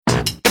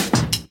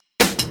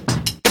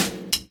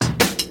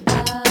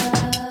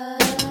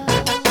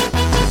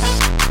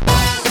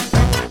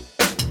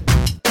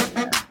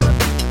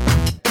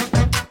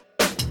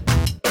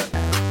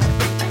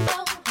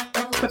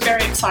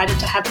excited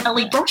to have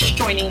Ellie Brosh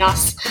joining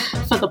us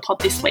for the pod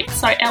this week.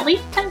 So Ellie,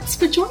 thanks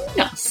for joining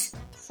us.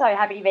 So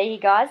happy to be here,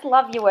 guys.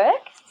 Love your work.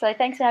 So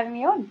thanks for having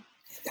me on.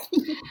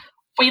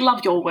 We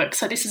love your work,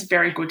 so this is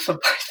very good for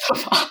both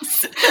of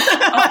us.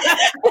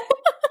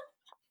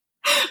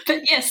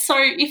 But yes, so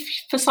if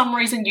for some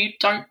reason you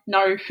don't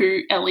know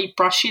who Ellie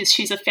Brosh is,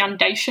 she's a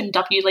Foundation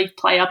W League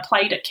player,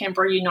 played at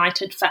Canberra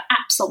United for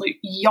absolute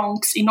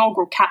yonks,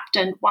 inaugural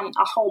captain, won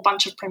a whole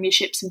bunch of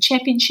premierships and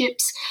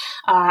championships,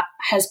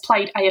 has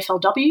played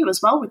AFLW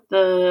as well with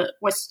the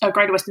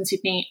Greater Western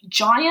Sydney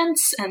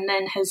Giants, and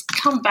then has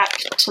come back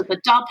to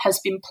the Dub, has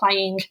been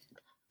playing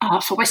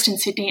for Western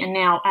Sydney and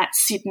now at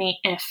Sydney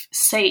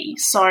FC.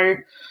 So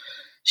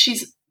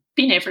she's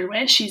been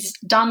everywhere. She's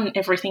done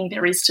everything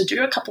there is to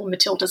do, a couple of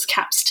Matildas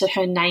caps to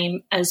her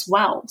name as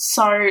well.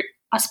 So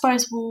I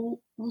suppose we'll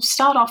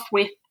start off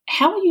with,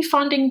 how are you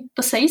finding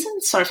the season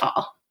so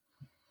far?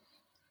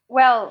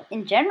 Well,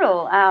 in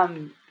general,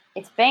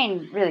 it's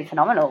been really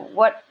phenomenal.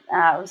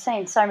 We've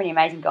seen so many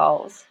amazing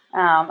goals,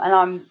 and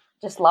I'm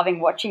just loving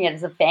watching it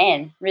as a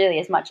fan, really,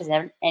 as much as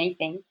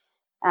anything,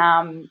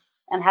 and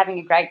having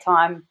a great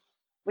time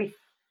with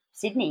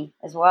Sydney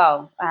as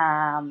well.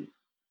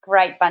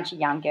 Great bunch of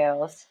young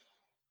girls.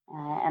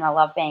 And I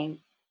love being,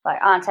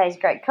 Auntie's a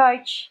great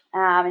coach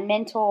and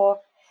mentor.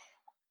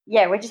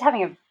 Yeah, we're just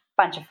having a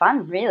bunch of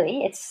fun,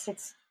 really. It's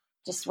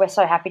just we're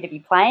so happy to be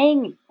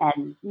playing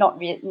and not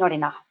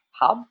in a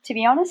hub, to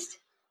be honest.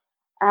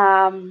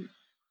 I'm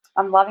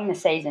loving the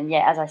season.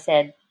 Yeah, as I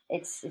said,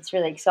 it's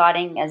really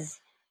exciting, as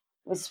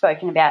was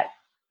spoken about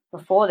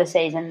before the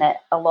season,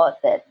 that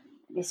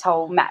this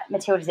whole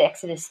Matilda's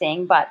Exodus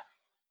thing, but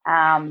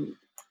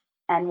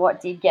and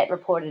what did get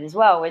reported as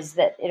well was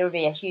that it'll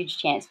be a huge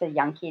chance for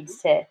young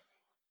kids to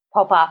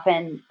pop up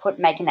and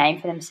make a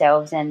name for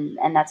themselves, and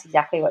that's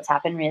exactly what's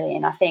happened, really.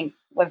 And I think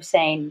we've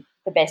seen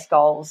the best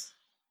goals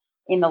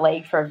in the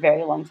league for a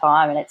very long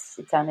time, and it's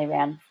only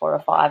around 4 or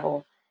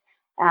 5.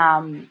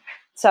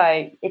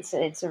 So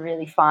it's a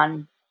really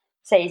fun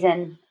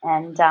season,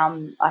 and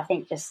I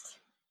think just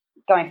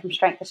going from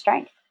strength to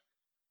strength.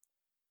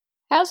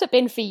 How's it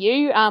been for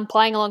you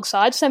playing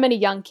alongside so many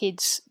young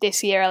kids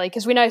this year, Ellie?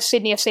 Because we know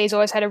Sydney FC has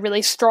always had a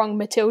really strong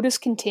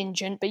Matildas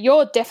contingent, but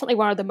you're definitely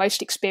one of the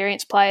most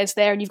experienced players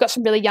there, and you've got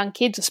some really young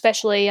kids,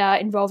 especially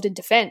involved in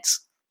defence.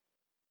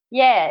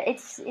 Yeah,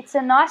 it's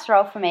a nice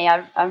role for me.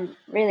 I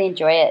really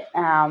enjoy it,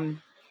 trying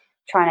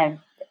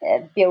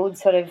to build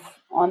sort of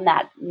on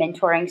that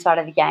mentoring side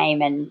of the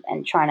game,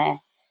 and trying to,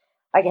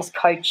 I guess,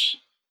 coach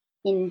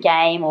in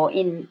game or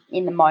in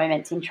the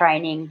moments in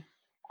training.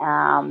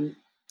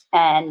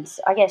 And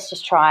I guess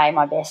just try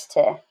my best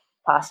to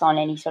pass on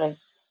any sort of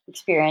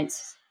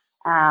experience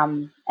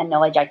and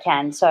knowledge I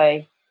can. So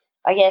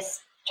I guess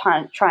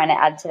trying to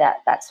add to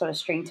that sort of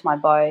string to my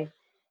bow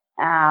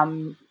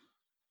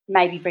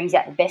maybe brings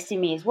out the best in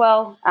me as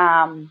well.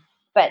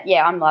 But,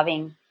 yeah, I'm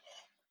loving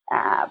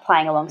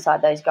playing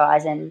alongside those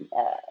guys, and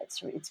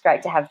it's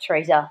great to have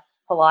Teresa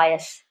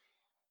Polias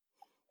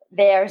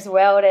there as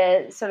well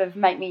to sort of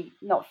make me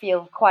not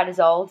feel quite as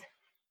old.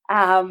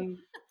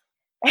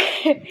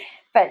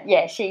 But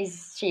yeah,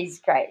 she's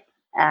great.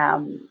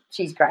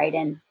 She's great,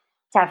 and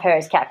to have her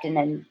as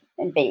captain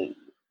and be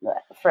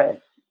for,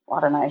 I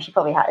don't know, she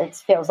probably it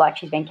feels like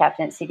she's been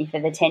captain at City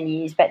for the 10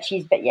 years, but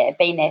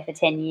been there for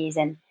 10 years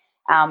and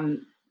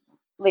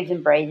lives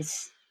and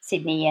breathes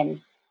Sydney,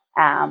 and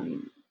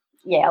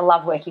I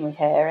love working with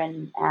her,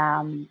 and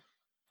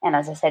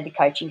as I said, the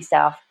coaching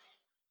staff.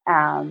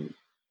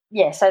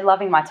 So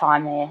loving my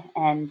time there,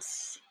 and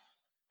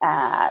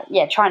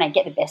trying to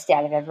get the best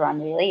out of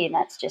everyone, really, and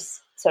that's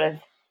just sort of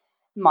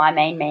my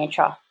main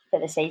mantra for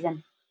the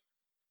season.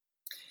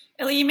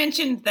 Ellie, you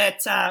mentioned that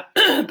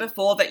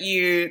before that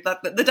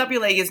the W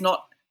League is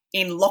not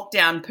in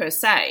lockdown per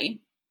se,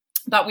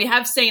 but we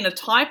have seen a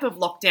type of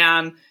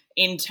lockdown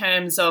in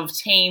terms of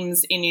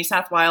teams in New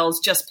South Wales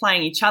just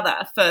playing each other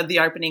for the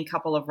opening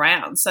couple of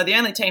rounds. So the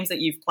only teams that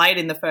you've played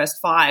in the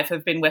first 5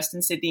 have been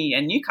Western Sydney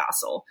and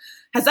Newcastle.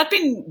 Has that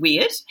been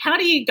weird? How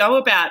do you go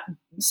about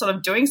sort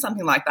of doing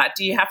something like that?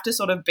 Do you have to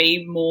sort of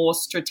be more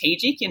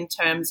strategic in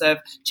terms of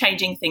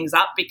changing things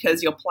up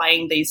because you're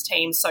playing these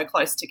teams so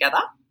close together?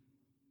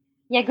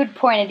 Yeah, good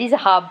point. It is a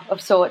hub of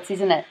sorts,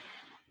 isn't it?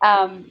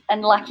 And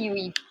lucky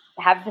we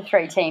have the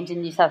 3 teams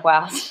in New South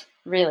Wales,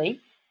 really,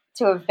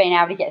 to have been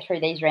able to get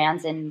through these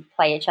rounds and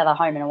play each other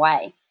home and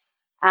away.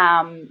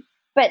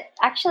 But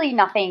actually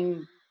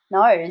nothing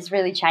has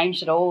really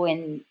changed at all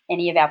in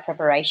any of our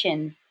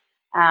preparation.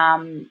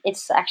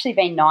 It's actually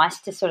been nice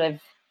to sort of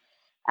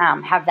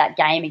have that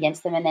game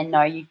against them and then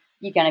know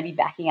you're going to be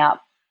backing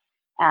up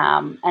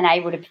and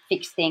able to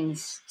fix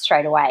things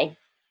straight away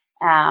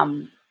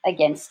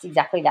against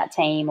exactly that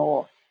team,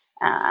 or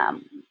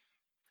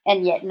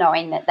and yet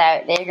knowing that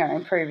they're going to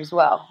improve as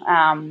well.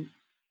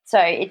 So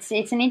it's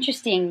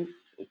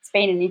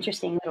been an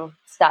interesting little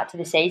start to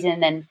the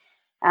season, and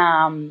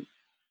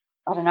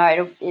I don't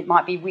know, it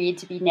might be weird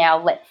to be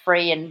now let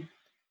free and,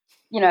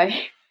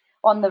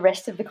 on the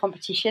rest of the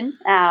competition.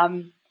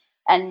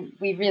 And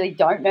we really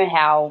don't know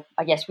how,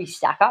 I guess, we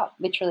stack up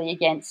literally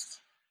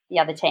against the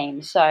other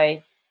teams.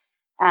 So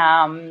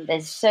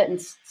there's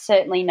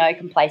certainly no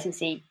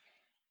complacency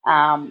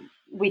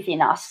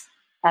within us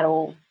at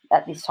all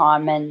at this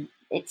time, and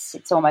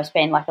it's almost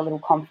been like a little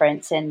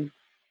conference, and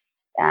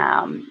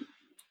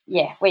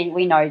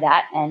we know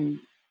that, and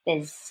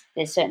there's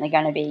certainly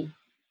going to be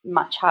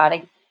much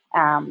harder.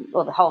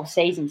 The whole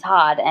season's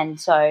hard, and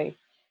so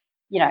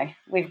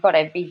we've got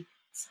to be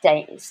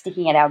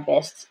sticking at our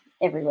best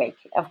every week,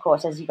 of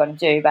course, as you've got to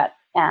do, but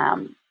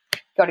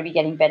got to be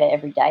getting better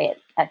every day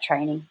at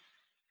training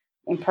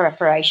in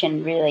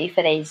preparation, really,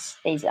 for these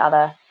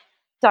other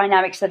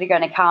dynamics that are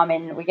going to come,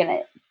 and we're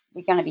going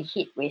to be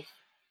hit with.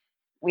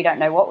 We don't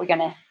know what we're going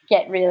to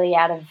get really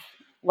out of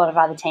a lot of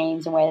other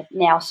teams, and we're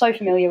now so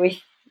familiar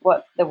with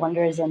what the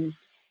Wanderers and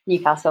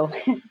Newcastle.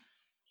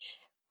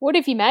 What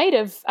have you made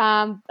of,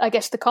 I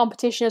guess, the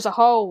competition as a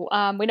whole?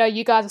 We know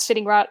you guys are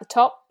sitting right at the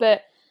top,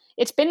 but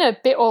it's been a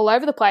bit all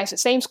over the place. It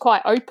seems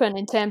quite open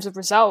in terms of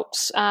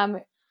results.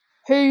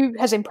 Who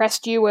has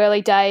impressed you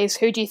early days?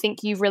 Who do you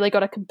think you've really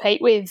got to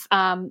compete with,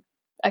 I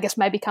guess,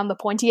 maybe come the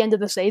pointy end of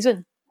the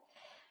season?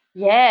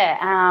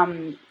 Yeah,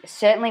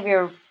 certainly we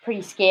were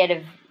pretty scared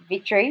of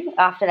victory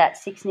after that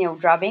 6-0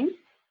 drubbing.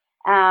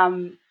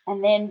 And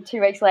then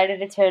 2 weeks later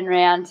to turn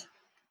around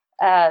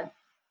to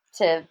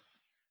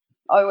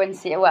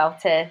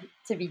 0-6,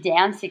 to be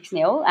down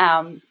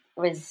 6-0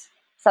 was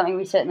something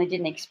we certainly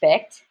didn't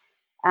expect.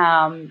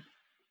 And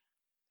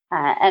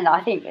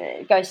I think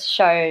it goes to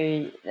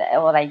show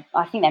that,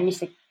 I think they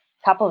missed a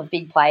couple of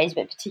big plays,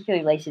 but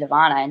particularly Lisa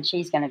Devana, and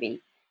she's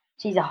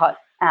a hot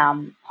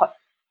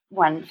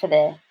one for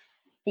the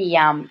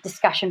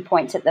discussion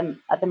points at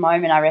the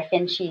moment. I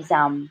reckon she's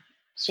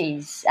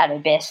at her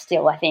best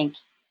still, I think,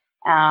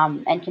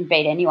 and can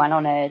beat anyone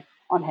on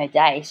her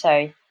day.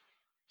 So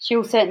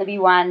she'll certainly be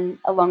one,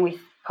 along with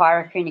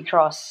Kyra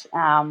Cooney-Cross.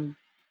 I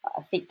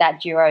think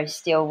that duo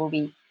still will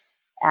be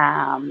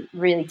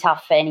really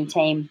tough for any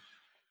team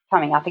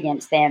coming up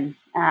against them.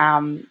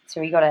 So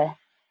we got to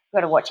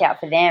watch out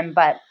for them.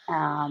 But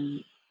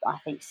I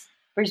think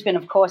Brisbane,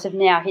 of course, have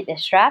now hit their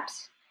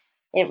straps.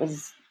 It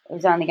was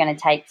only going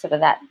to take sort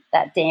of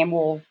that dam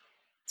wall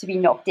to be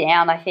knocked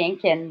down, I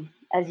think. And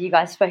as you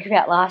guys spoke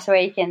about last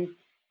week, and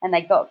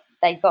they got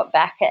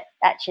back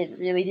at you,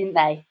 really, didn't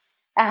they?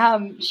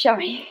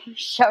 Showing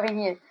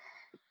you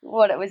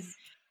what it was,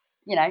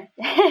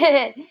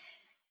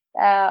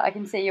 I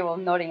can see you all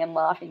nodding and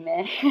laughing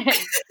there.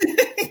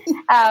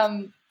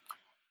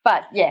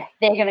 But yeah,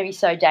 they're going to be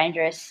so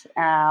dangerous,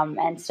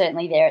 and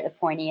certainly they're at the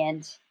pointy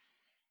end,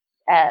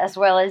 as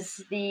well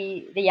as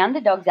the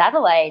underdogs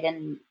Adelaide,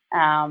 and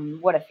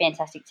what a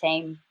fantastic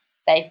team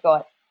they've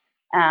got.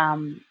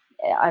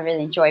 I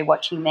really enjoy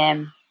watching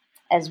them,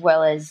 as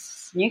well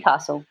as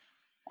Newcastle,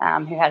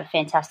 who had a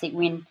fantastic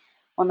win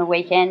on the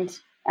weekend.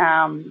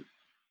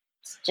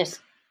 Just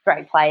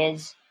great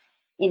players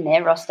in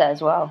their roster as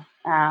well,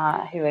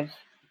 who have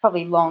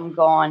probably long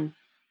gone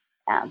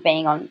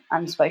being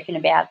unspoken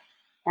about,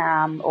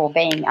 or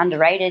being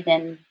underrated,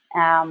 and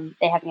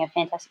they're having a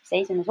fantastic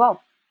season as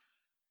well.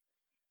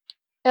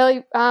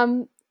 Ellie,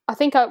 I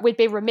think we'd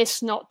be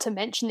remiss not to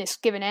mention this,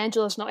 given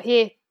Angela's not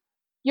here.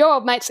 Your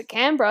old mates at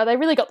Canberra, they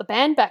really got the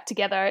band back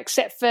together,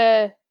 except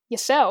for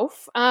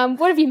yourself.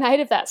 What have you made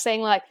of that,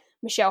 seeing like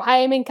Michelle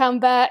Heyman come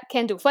back,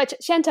 Kendall Fletcher,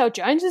 Chantel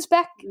Jones is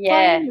back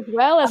playing as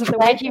well. I'm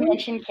glad you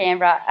mentioned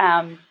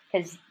Canberra,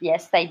 because,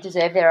 yes, they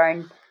deserve their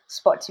own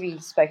spot to be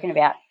spoken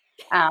about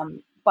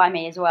by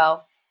me as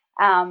well.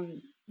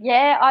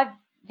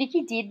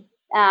 Vicky did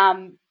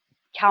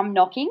come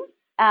knocking.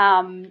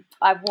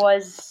 I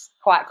was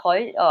quite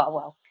close.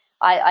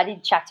 I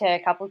did chat to her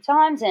a couple of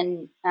times,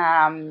 and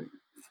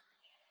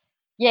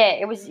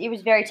it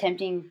was very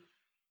tempting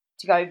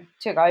to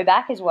go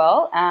back as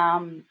well,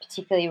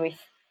 particularly with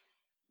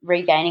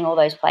regaining all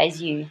those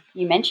players you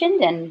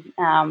mentioned,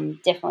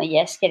 and definitely,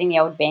 yes, getting the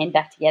old band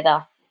back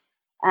together.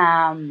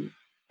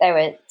 They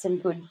were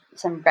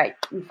some great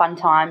and fun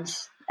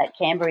times at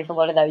Canberra with a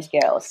lot of those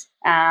girls.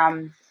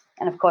 And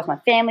of course my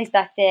family's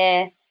back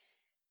there.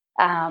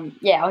 I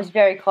was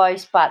very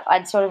close, but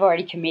I'd sort of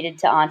already committed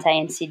to Ante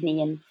and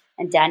Sydney and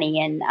Danny,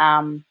 and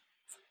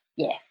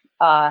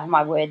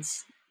my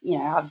words,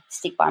 I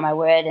stick by my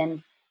word,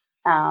 and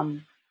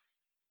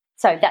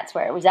so that's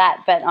where it was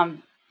at. But I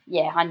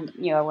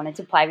knew I wanted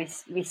to play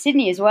with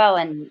Sydney as well,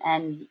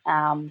 and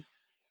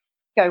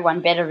go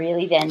one better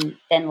really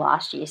than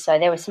last year. So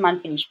there was some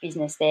unfinished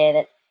business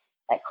there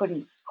that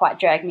couldn't quite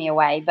drag me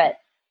away. But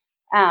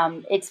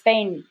it's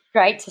been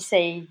great to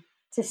see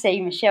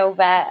Michelle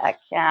back,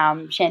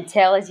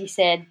 Chantel, as you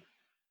said.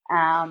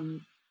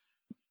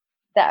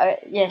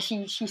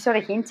 She sort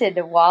of hinted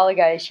a while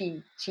ago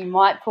she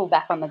might pull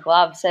back on the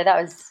glove, so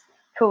that was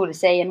cool to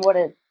see. And what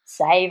a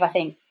save, I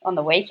think, on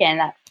the weekend.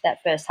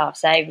 That first half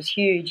save was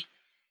huge.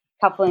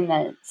 Couple in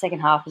the second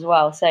half as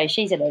well. So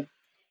she's going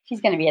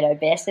to be at her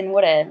best, and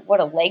what a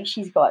leg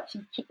she's got. She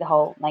kicked the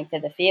whole length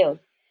of the field.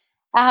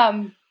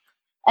 And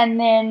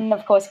then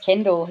of course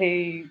Kendall,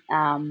 who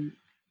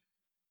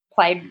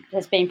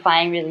has been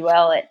playing really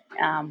well at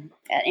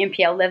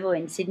NPL level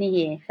in Sydney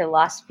here for the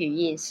last few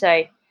years.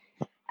 So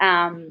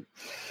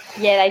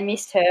they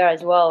missed her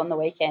as well on the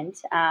weekend.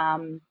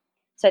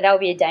 So that'll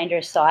be a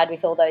dangerous side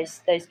with all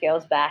those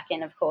girls back.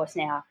 And, of course,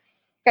 now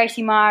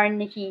Gracie Marr and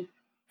Nikki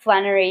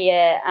Flannery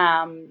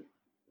are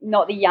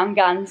not the young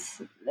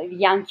guns, the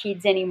young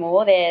kids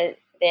anymore. They're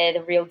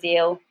the real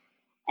deal.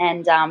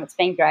 And it's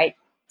been great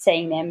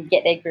seeing them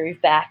get their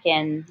groove back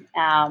and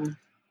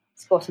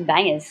score some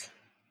bangers.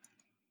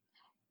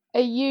 Are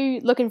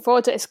you looking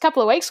forward to it? It's a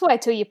couple of weeks away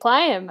till you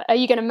play him. Are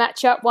you going to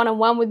match up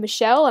one-on-one with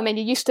Michelle? I mean,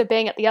 you're used to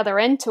being at the other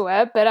end to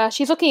her, but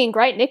she's looking in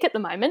great nick at the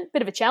moment.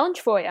 Bit of a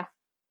challenge for you.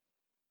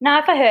 No,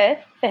 for her.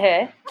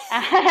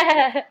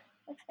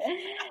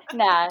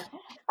 No.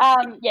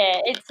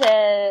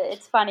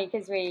 It's funny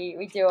because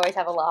we do always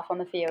have a laugh on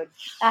the field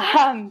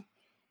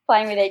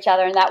playing with each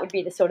other, and that would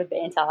be the sort of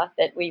banter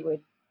that we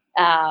would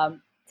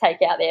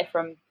take out there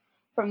from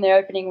the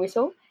opening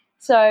whistle.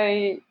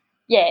 So,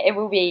 yeah,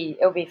 it'll be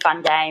a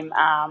fun game.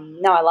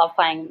 I love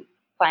playing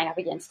up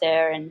against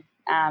her, and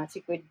it's a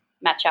good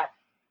matchup.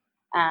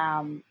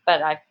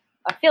 But I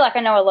feel like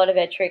I know a lot of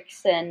her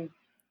tricks, and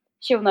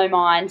she'll know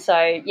mine.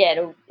 So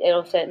yeah,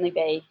 it'll certainly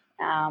be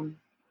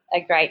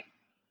a great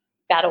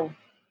battle.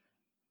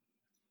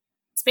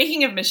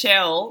 Speaking of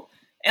Michelle,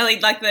 Ellie,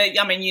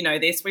 you know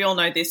this, we all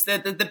know this.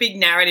 The big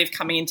narrative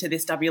coming into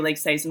this W League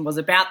season was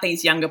about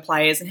these younger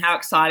players and how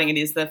exciting it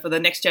is for the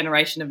next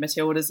generation of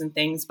Matildas and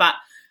things. But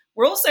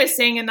we're also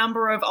seeing a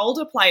number of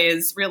older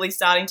players really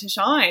starting to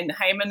shine.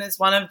 Heyman is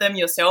one of them.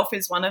 Yourself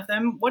is one of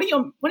them. What are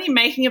you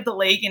making of the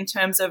league in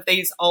terms of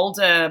these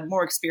older,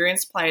 more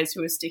experienced players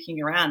who are sticking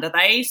around? Are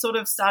they sort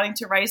of starting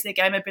to raise their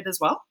game a bit as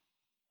well?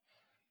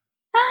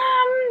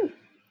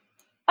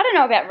 I don't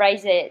know about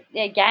raise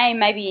their game.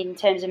 Maybe in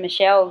terms of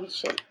Michelle,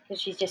 because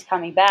she's just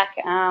coming back.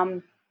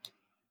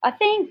 I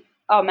think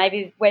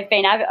maybe we've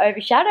been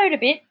overshadowed a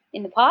bit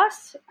in the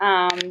past.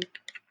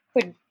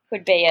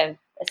 Could be a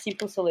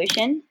simple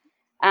solution.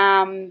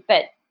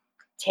 But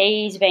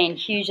T's been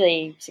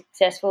hugely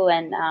successful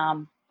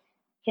and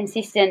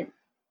consistent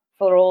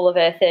for all of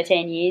her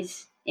 13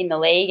 years in the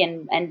league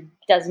and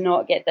does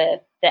not get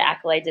the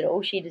accolades at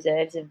all she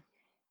deserves of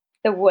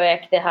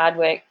the hard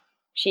work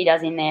she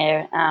does in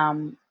there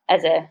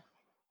as a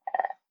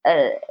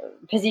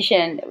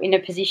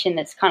position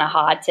that's kind of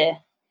hard to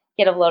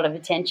get a lot of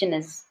attention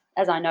as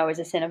I know as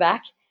a centre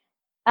back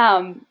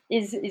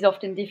is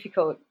often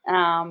difficult.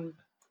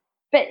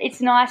 But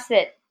it's nice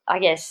that I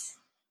guess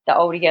the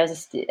older girls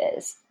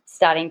are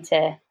starting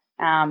to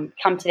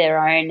come to their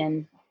own,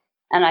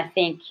 and I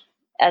think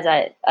as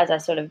I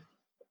sort of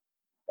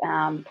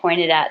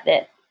pointed out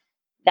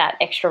that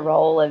extra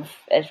role of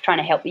trying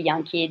to help the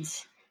young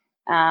kids,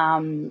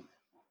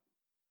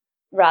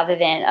 rather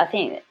than I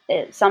think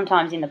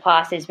sometimes in the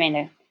past there's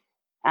been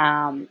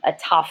a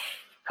tough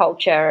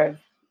culture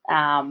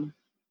of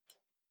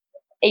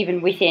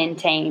even within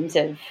teams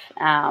of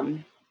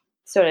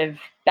sort of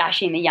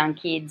bashing the young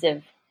kids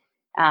of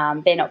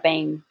they're not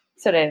being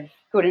sort of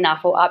good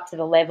enough or up to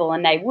the level,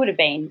 and they would have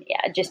been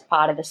just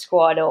part of the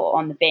squad or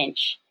on the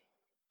bench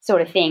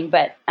sort of thing.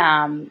 But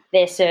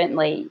they're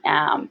certainly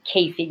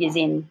key figures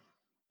in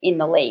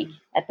the league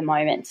at the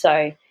moment.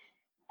 So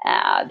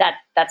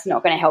that's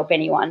not going to help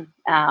anyone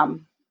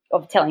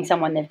of telling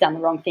someone they've done the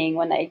wrong thing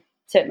when they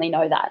certainly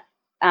know that.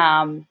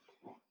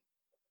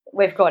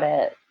 We've got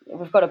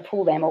to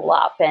pull them all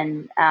up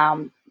and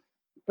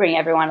bring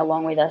everyone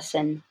along with us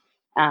and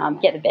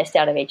get the best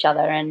out of each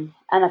other. And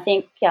I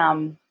think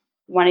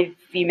one of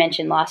you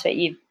mentioned last week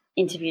you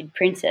interviewed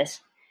Princess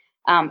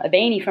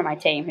Abini from my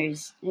team,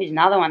 who's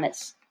another one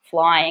that's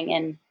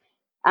flying,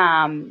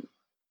 and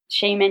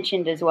she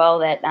mentioned as well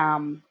that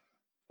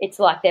it's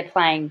like they're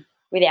playing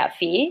without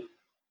fear,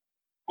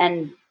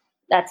 and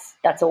that's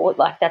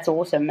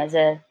awesome as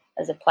a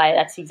player.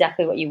 That's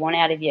exactly what you want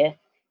out of your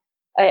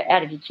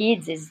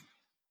kids. Is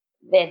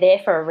they're there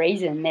for a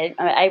reason. They're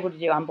able to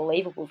do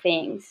unbelievable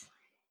things,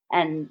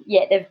 and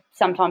yet they've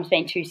sometimes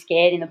been too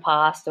scared in the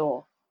past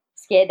or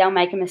scared they'll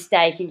make a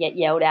mistake and get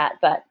yelled at.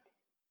 But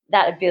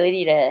that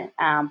ability to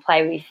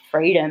play with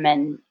freedom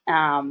and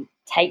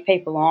take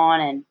people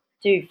on and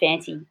do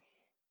fancy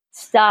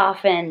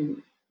stuff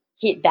and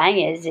hit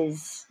bangers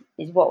is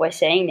what we're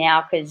seeing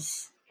now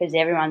because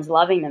everyone's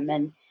loving them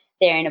and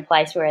they're in a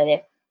place where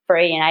they're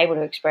free and able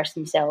to express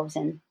themselves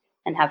and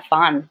have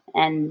fun.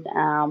 And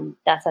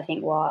that's, I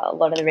think, why a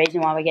lot of the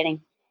reason why we're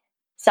getting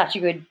such a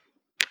good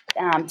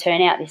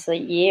turnout this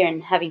year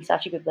and having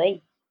such a good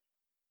league.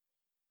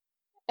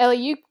 Ellie,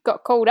 you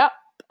got called up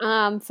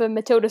for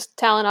Matilda's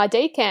Talent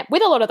ID camp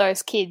with a lot of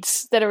those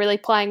kids that are really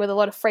playing with a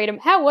lot of freedom.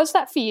 How was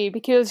that for you?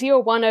 Because you're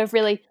one of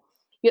really,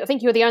 I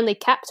think you were the only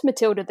capped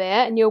Matilda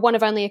there, and you're one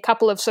of only a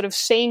couple of sort of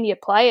senior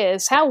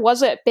players. How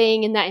was it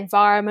being in that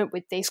environment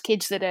with these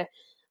kids that are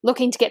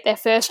looking to get their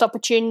first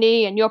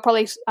opportunity, and you're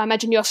probably, I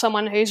imagine you're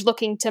someone who's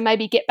looking to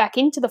maybe get back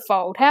into the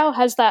fold. How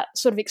has that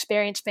sort of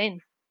experience been?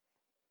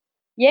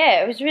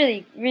 Yeah, it was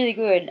really, really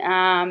good.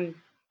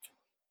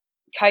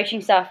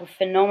 Coaching staff were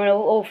phenomenal,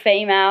 all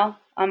female,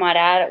 I might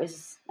add. It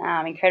was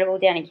incredible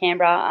down in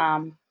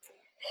Canberra.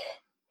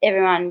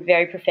 Everyone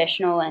very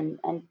professional and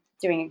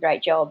doing a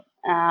great job.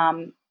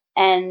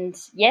 And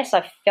yes,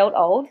 I felt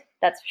old,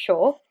 that's for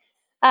sure.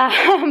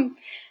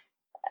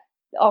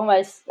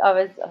 Almost, I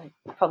was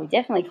probably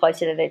definitely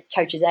closer to the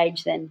coach's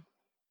age than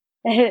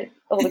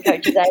all the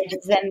coaches'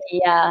 ages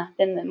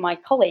than my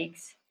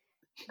colleagues.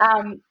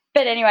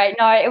 But anyway,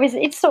 no, it was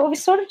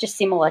sort of just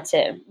similar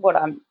to what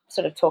I'm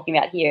sort of talking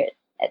about here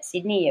at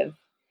Sydney, of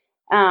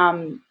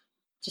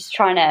just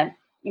trying to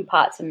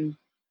impart some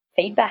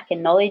feedback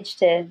and knowledge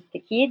to the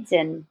kids,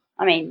 and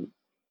I mean,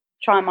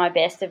 trying my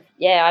best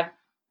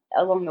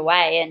along the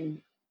way.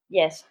 And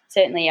yes,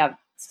 certainly I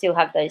still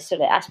have those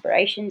sort of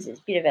aspirations. It's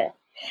a bit of a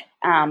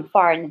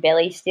fire in the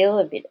belly still,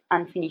 a bit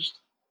unfinished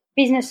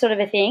business sort of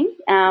a thing,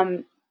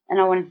 and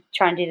I want to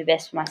try and do the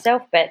best for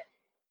myself. But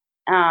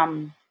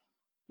it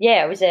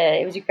was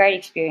a great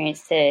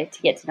experience to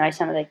get to know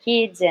some of the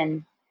kids,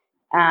 and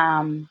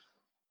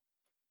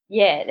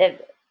the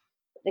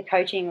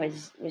coaching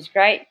was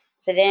great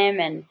for them,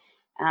 and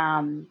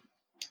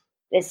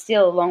there's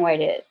still a long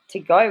way to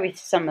go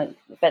with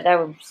but they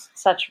were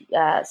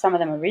some of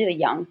them are really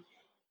young,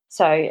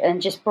 so,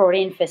 and just brought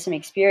in for some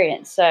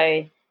experience.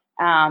 So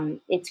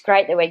it's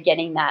great that we're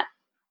getting that,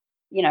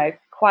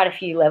 quite a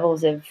few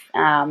levels of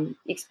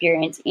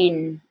experience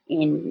in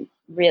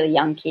really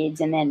young kids,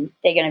 and then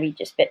they're going to be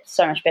just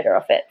so much better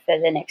off it for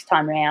the next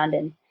time round.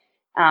 And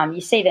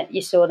you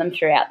saw them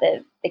throughout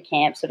the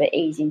camp sort of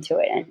ease into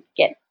it and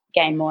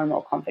gain more and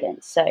more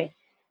confidence. So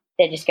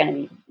they're just going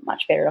to be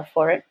much better off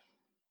for it.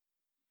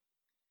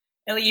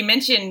 Ellie, you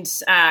mentioned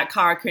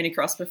Cara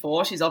Cooney-Cross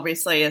before. She's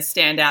obviously a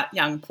standout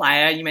young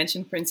player. You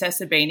mentioned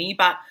Princess Ibini,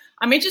 but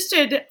I'm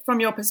interested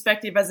from your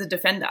perspective as a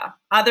defender.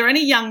 Are there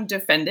any young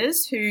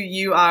defenders who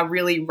you are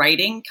really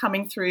rating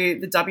coming through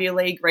the W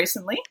League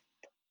recently?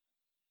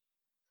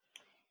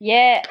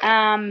 Yeah,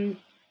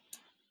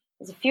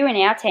 there's a few in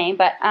our team,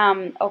 but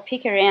I'll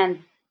pick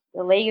around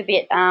the league a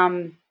bit.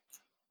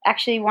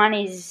 Actually, one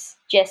is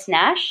Jessica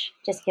Nash,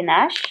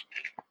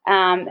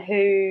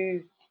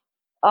 who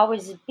I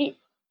was a bit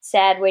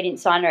sad we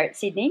didn't sign her at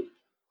Sydney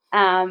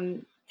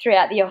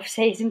throughout the off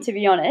season, to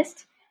be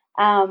honest.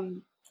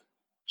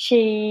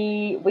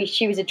 She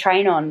was a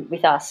train-on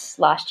with us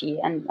last year,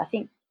 and I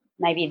think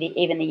maybe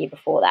even the year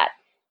before that.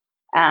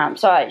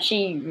 So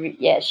she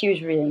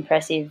was really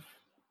impressive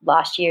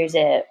last year as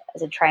a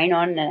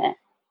train-on and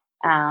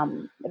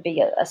a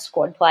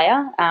squad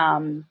player.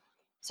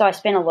 So I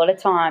spent a lot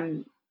of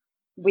time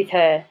with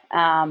her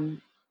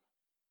and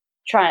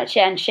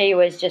she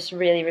was just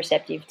really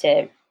receptive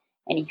to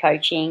any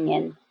coaching,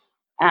 and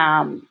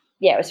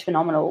it was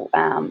phenomenal.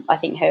 I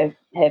think her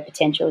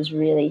potential is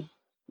really,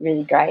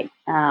 really great.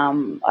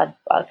 I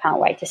can't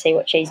wait to see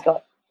what she's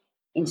got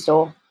in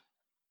store.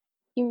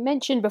 You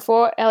mentioned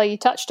before, Ellie, you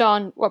touched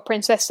on what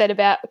Princess said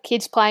about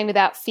kids playing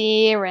without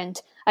fear, and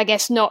I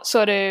guess not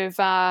sort of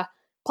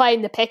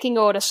playing the pecking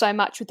order so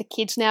much with the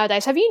kids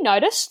nowadays. Have you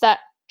noticed that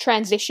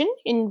transition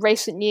in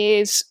recent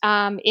years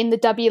in the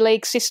W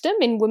League system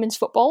in women's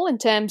football, in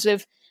terms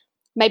of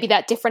maybe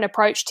that different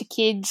approach to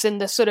kids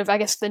and the sort of, I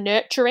guess, the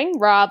nurturing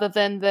rather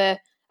than a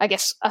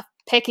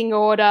pecking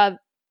order,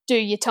 do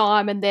your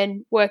time and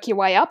then work your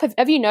way up?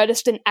 Have you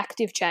noticed an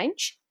active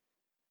change?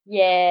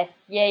 Yeah.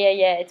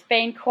 It's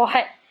been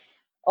quite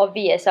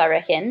obvious, I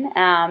reckon,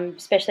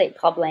 especially at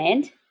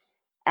Clubland.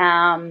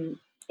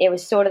 It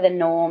was sort of the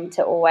norm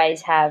to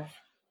always have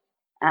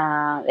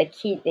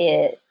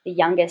the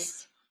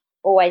youngest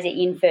always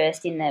in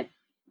first in the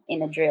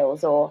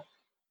drills, or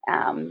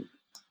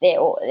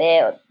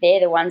they're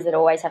the ones that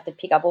always have to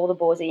pick up all the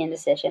balls at the end of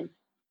session,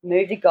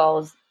 move the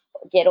goals,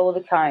 get all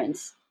the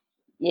cones.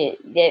 Yeah,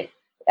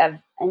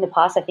 in the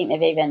past, I think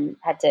they've even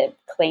had to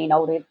clean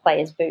older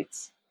players'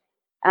 boots.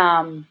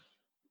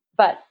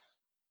 But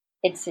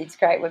it's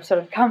great. We've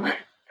sort of come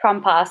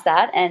past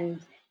that,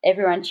 and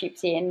everyone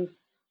chips in.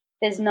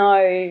 There's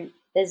no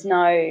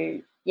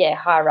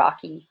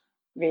hierarchy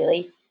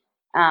really,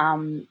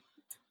 and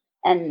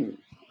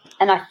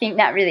I think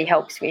that really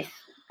helps with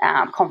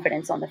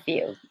confidence on the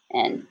field.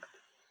 And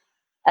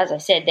as I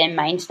said, they're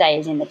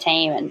mainstays in the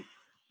team, and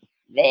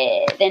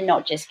they're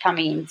not just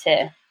coming in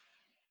to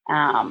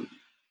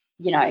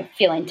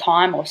fill in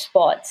time or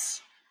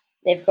spots.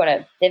 They've got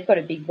a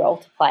big role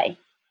to play,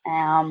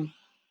 and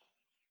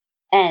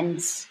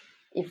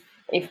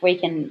if we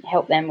can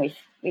help them with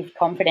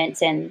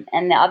confidence, and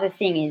the other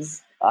thing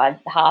is, I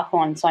harp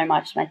on so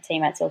much, my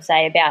teammates will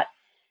say, about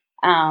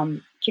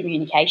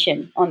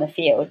communication on the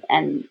field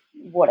and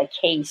what a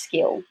key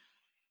skill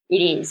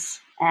it is,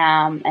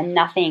 and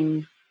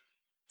nothing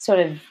sort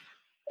of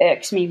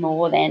irks me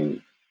more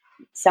than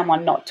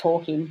someone not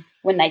talking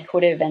when they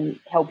could have, and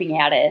helping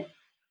out a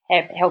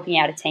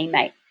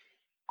teammate.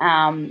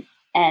 And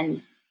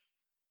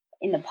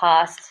in the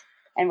past,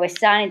 and we're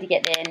starting to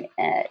get there,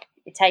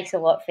 it takes a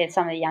lot for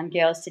some of the young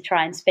girls to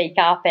try and speak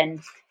up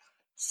and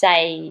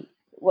say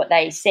what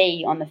they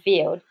see on the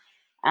field.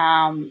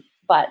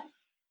 But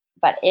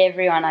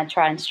everyone, I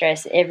try and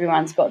stress,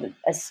 everyone's got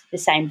the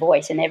same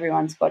voice, and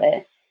everyone's got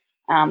to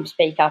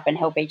speak up and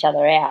help each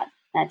other out.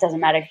 And it doesn't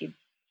matter if you,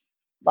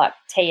 like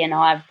T and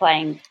I, are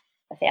playing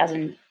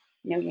 1,000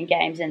 million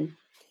games, and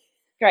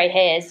grey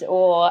hairs,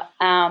 or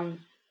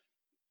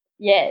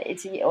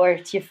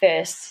it's your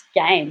first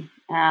game.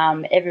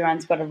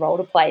 Everyone's got a role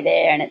to play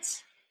there, and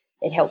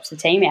it helps the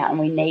team out. And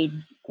we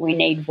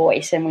need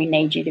voice, and we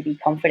need you to be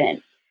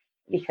confident,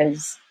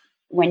 because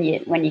when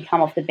you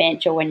come off the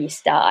bench or when you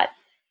start,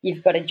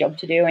 you've got a job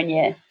to do,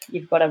 and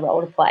you've got a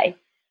role to play,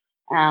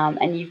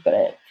 and you've got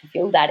to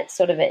fulfil that. It's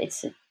sort of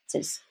it's a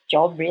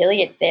job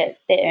really. They're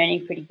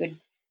earning pretty good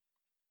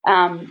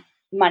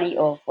money,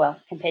 or well,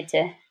 compared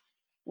to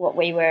what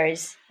we were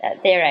as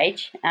at their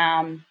age.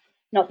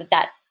 Not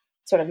that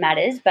sort of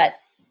matters, but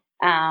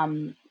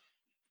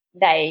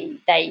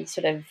they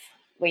sort of,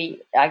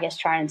 we I guess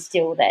try and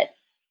instill that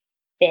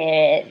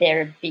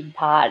they're a big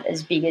part,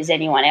 as big as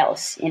anyone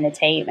else in the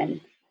team,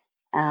 and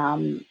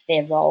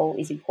their role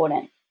is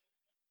important.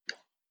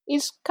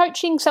 Is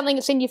coaching something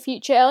that's in your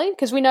future, Ellie?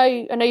 Because I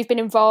know you've been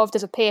involved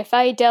as a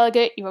PFA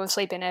delegate. You've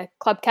obviously been a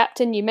club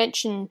captain. You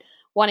mentioned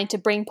wanting to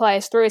bring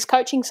players through. Is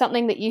coaching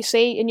something that you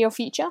see in your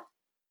future?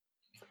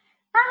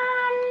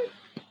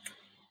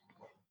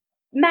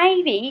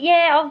 Maybe,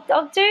 yeah.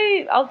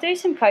 I'll do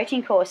some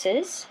coaching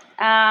courses.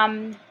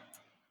 I'll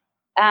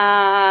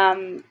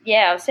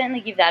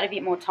certainly give that a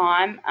bit more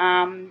time.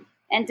 And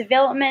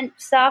development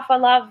stuff, I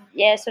love.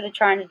 Yeah, sort of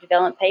trying to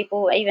develop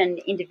people, even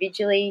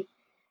individually.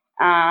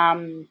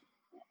 I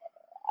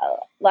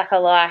like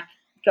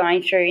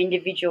going through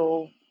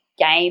individual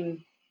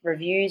game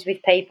reviews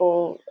with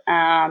people.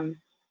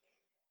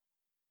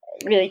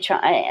 Really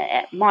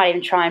might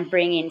even try and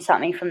bring in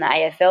something from the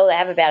AFL. They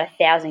have about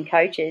 1,000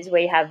 coaches.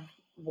 We have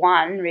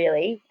one,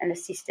 really, an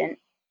assistant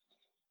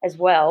as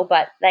well,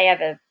 but they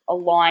have a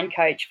line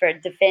coach for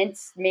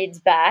defence, mids,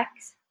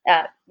 backs.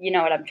 You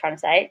know what I'm trying to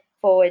say,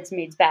 forwards,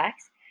 mids,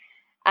 backs.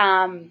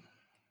 And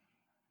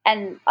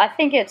I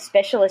think a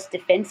specialist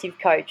defensive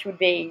coach would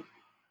be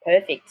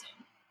perfect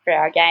for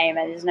our game,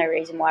 and there's no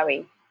reason why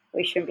we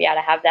shouldn't be able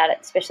to have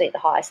that, especially at the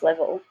highest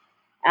level.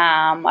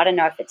 I don't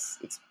know if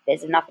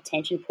there's enough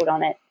attention put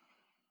on it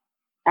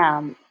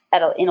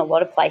in a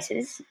lot of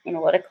places, in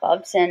a lot of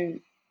clubs,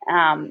 and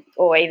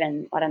or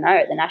even, I don't know,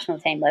 at the national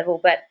team level.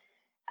 But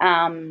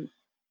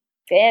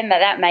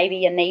that may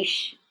be a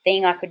niche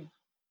thing I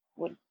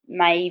would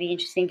maybe be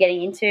interested in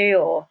getting into.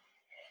 Or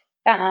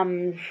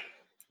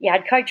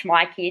I'd coach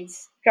my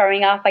kids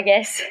growing up, I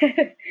guess.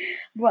 I'd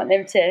want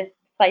them to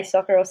play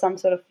soccer or some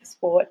sort of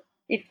sport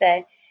if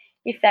that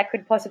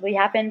could possibly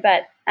happen.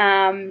 But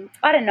I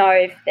don't know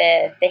if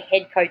the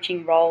head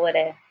coaching role at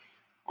a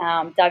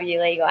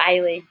W League or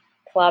A League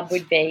club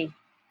would be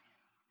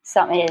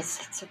something.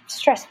 It's a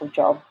stressful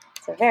job.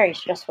 It's a very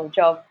stressful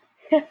job.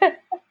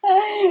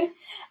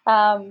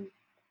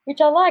 Which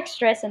I like,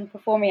 stress and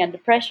performing under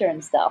pressure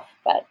and stuff.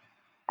 But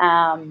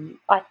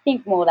I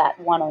think more that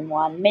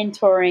one-on-one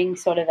mentoring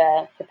sort of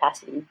a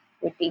capacity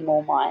would be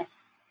more my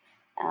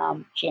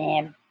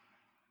jam.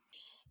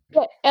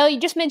 Yeah, Ellie, you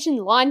just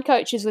mentioned line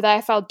coaches with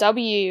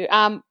AFLW.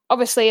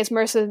 Obviously, as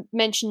Marissa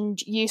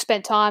mentioned, you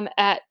spent time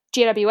at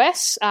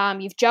GWS.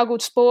 You've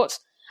juggled sports.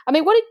 I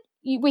mean,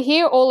 we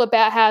hear all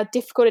about how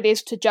difficult it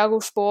is to juggle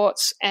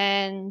sports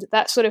and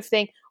that sort of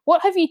thing.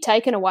 What have you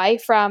taken away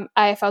from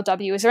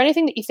AFLW? Is there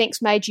anything that you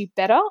think's made you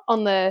better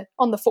on the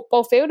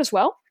football field as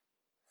well?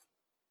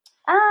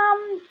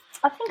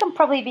 I think I'm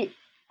probably a bit.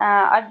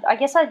 I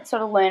guess I'd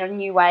sort of learned a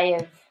new way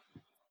of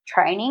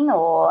training,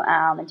 or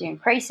doing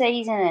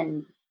pre-season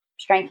and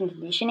strength and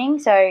conditioning.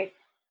 So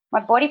my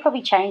body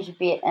probably changed a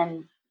bit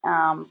and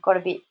got a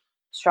bit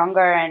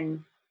stronger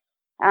and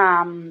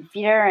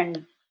fitter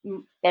and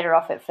better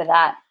off it for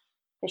that,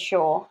 for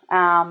sure.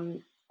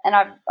 And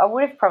I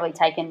would have probably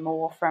taken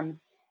more from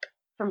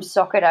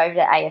soccer over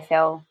to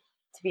AFL,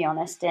 to be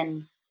honest.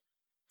 And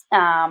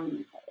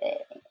the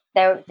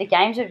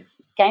games are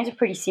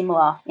pretty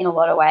similar in a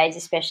lot of ways,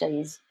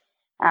 especially as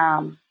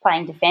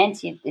playing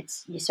defence. You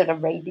sort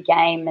of read the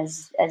game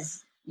as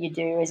you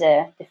do as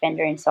a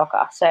defender in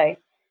soccer. So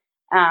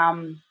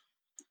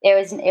it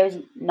was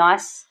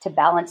nice to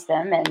balance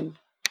them and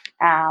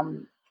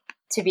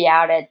to be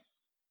able to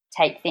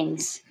take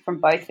things from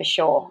both, for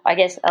sure. I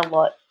guess a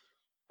lot.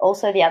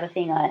 Also, the other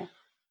thing I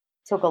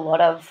took a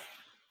lot of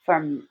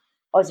from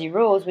Aussie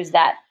Rules was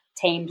that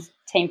team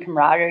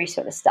camaraderie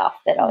sort of stuff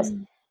that I was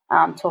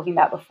talking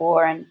about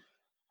before. And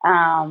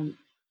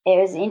it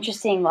was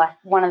interesting. Like,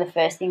 one of the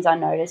first things I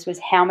noticed was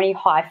how many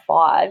high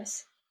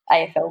fives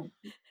AFL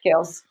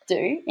girls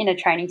do in a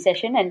training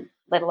session, and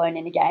let alone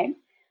in a game.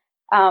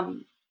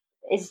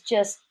 It's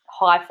just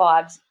high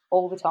fives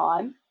all the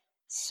time.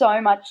 So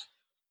much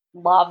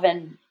love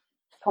and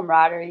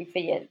camaraderie for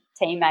your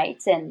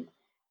teammates, and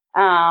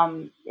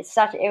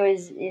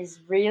is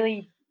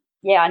really,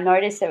 I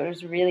noticed that it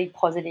was really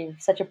positive,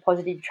 such a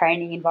positive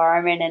training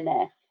environment, and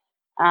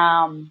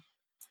I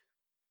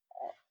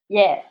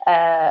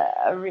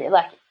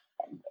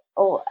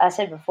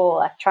said before,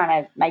 like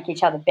trying to make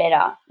each other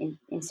better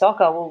in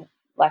soccer. Well,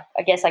 like,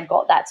 I guess I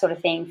got that sort of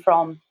thing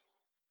from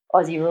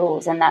Aussie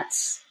Rules, and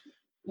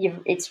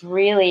it's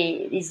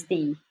really is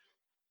the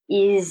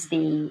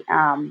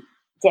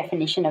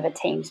definition of a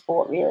team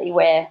sport, really,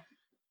 where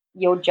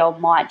your job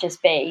might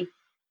just be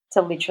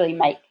to literally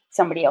make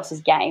somebody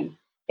else's game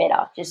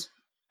better just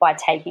by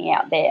taking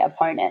out their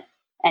opponent,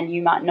 and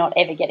you might not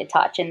ever get a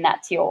touch, and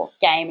that's your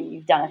game, and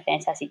you've done a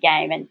fantastic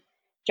game and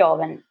job,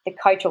 and the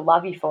coach will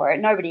love you for it.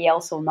 Nobody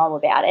else will know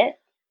about it.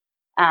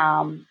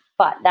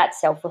 But that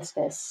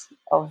selflessness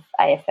of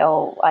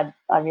AFL,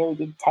 I really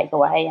did take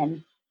away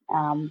and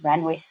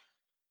ran with.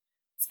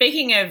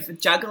 Speaking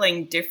of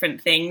juggling different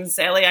things,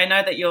 Ellie, I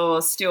know that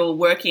you're still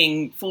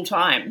working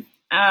full-time.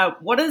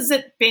 What has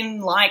it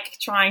been like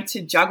trying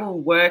to juggle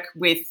work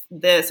with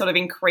the sort of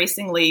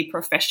increasingly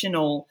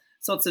professional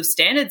sorts of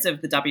standards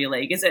of the W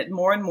League? Is it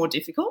more and more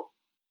difficult?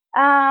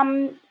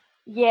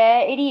 Yeah,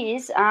 it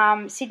is.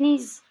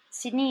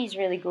 Sydney is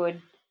really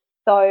good,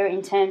 though,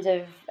 in terms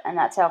of, and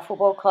that's our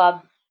football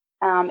club,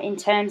 in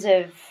terms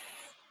of,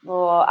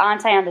 well,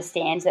 Ante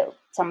understands that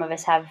some of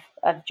us have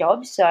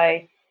jobs, so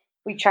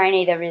we train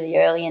either really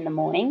early in the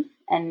morning,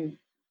 and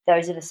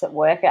those of us at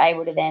work are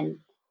able to then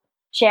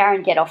shower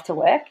and get off to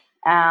work,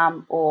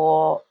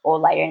 or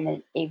later in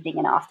the evening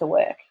and after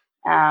work.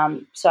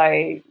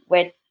 So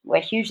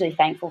we're hugely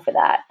thankful for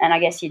that, and I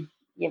guess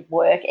your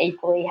work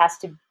equally has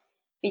to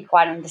be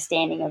quite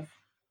understanding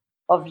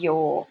of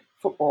your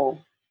football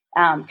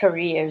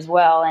career as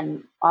well.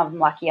 And I'm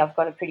lucky I've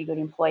got a pretty good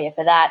employer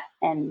for that,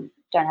 and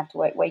don't have to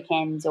work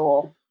weekends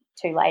or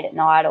too late at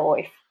night, or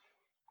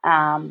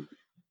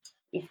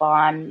if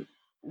I'm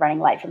running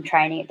late from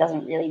training, it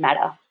doesn't really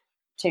matter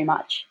too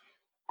much.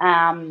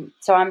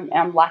 So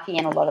I'm lucky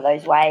in a lot of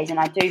those ways, and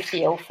I do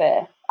feel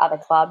for other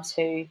clubs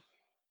who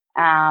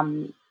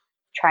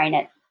train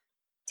at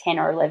 10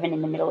 or 11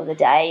 in the middle of the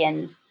day,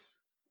 and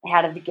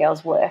how do the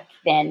girls work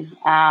then?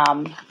 I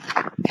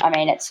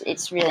mean,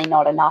 it's really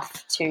not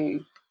enough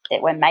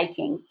that we're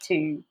making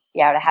to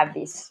be able to have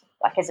this,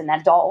 like, as an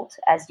adult,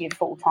 as your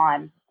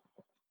full-time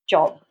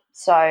job.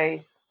 So,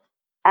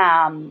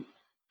 at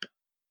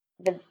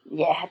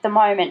the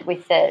moment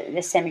with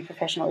the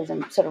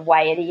semi-professionalism sort of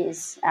way it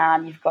is,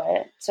 you've got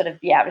to sort of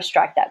be able to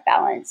strike that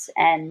balance.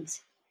 And,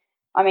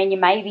 I mean, you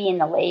may be in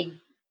the league,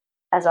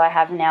 as I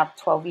have now,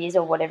 12 years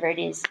or whatever it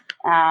is,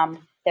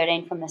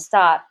 13 from the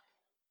start,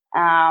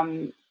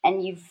 and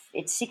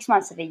it's 6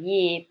 months of the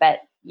year,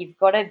 but you've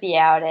got to be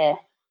able to.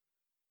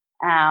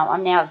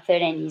 I'm now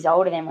 13 years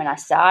older than when I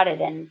started,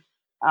 and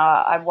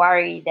I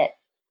worry that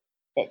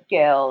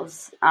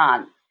girls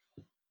aren't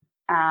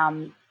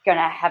going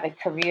to have a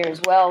career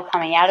as well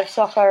coming out of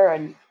soccer,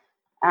 and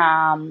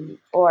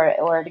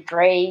or a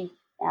degree.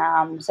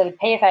 So the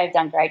PFA have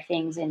done great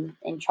things in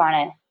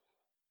trying to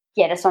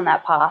get us on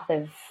that path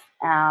of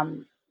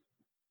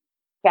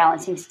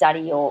balancing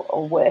study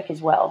or work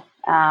as well,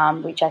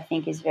 which I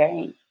think is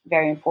very,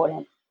 very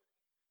important.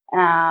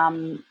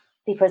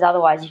 Because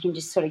otherwise you can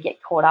just sort of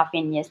get caught up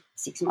in your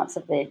 6 months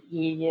of the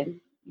year,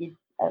 you're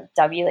a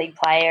W League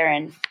player,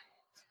 and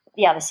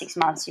the other 6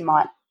 months you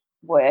might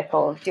work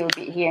or do a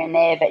bit here and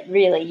there, but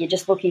really you're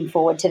just looking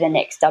forward to the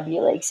next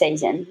W League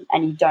season,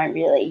 and you don't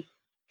really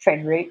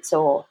tread roots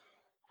or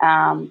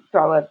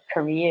grow a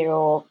career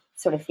or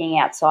sort of thing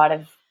outside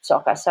of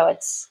soccer. So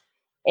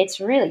it's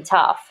really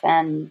tough,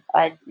 and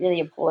I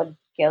really applaud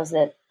girls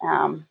that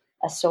are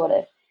sort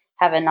of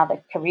have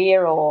another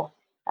career or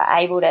are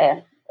able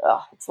to.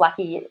 It's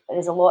lucky.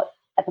 There's a lot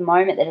at the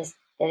moment that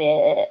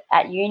are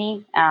at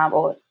uni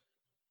able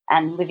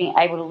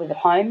to live at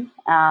home,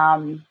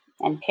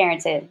 and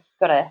parents have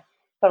got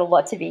a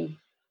lot to be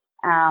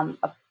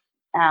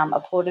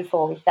applauded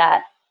for with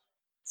that.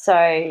 So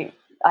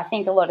I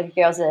think a lot of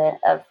girls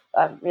are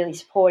really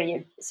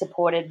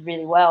supported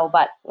really well,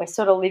 but we're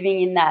sort of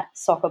living in that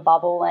soccer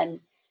bubble,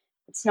 and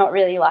it's not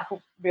really like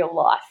real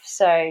life.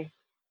 So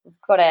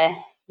we've got to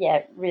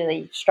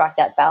really strike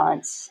that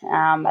balance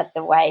at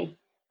the way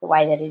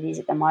that it is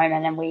at the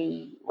moment, and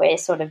we're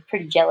sort of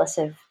pretty jealous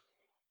of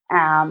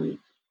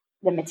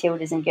the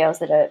Matildas and girls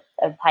that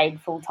are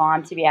paid full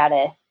time to be able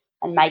to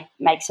and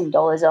make some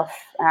dollars off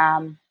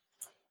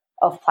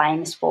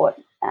playing the sport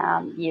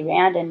year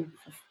round and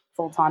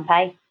full time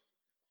pay.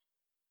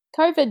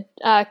 COVID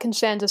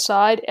concerns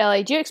aside,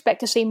 Ellie, do you expect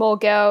to see more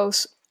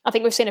girls? I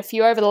think we've seen a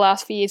few over the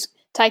last few years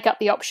take up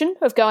the option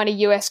of going to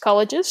US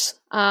colleges.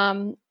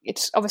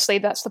 It's obviously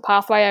that's the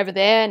pathway over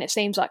there, and it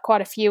seems like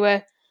quite a few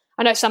are.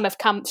 I know some have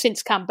come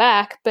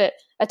back, but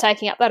are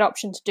taking up that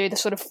option to do the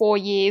sort of 4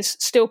 years,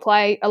 still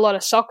play a lot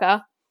of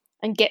soccer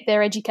and get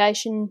their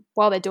education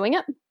while they're doing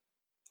it.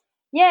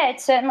 Yeah,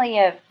 it's certainly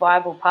a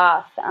viable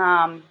path.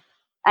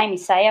 Amy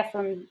Sayer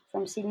from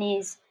Sydney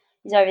is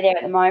over there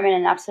at the moment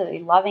and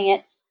absolutely loving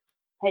it.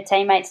 Her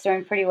teammate's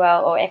doing pretty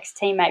well, or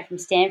ex-teammate from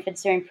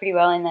Stanford's doing pretty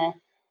well in the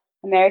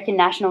American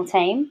national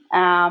team.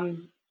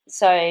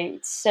 So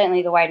it's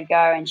certainly the way to go,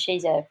 and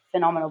she's a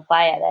phenomenal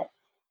player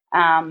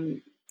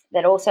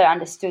that also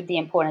understood the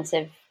importance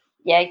of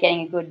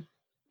getting a good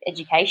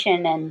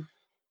education and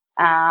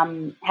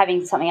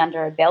having something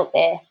under her belt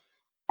there.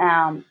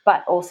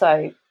 But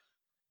also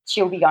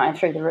she'll be going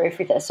through the roof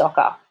with her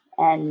soccer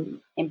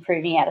and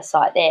improving out of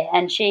sight there.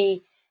 And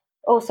she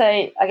also,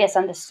 I guess,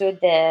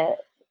 understood that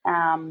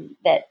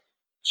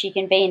she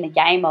can be in the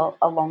game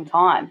a long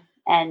time,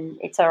 and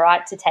it's all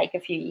right to take a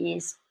few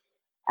years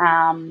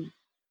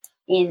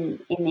in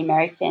the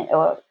American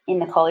or in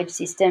the college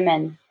system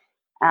and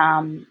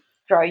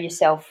grow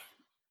yourself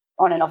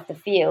on and off the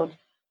field.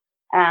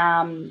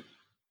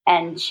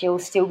 And she'll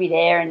still be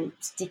there and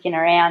sticking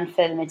around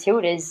for the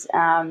Matildas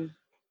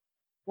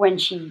when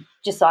she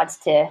decides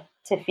to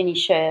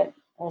finish her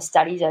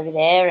studies over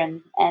there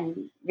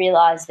and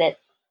realise that,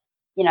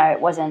 you know, it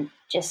wasn't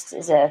just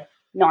as a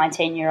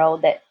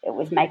 19-year-old that it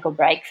was make or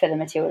break for the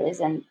Matildas,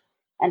 and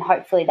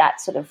hopefully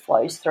that sort of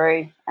flows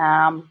through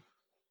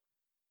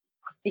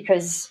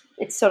because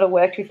it's sort of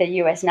worked with the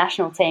US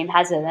national team,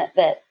 hasn't it,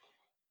 that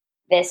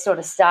they're sort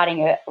of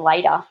starting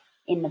later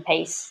in the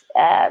piece,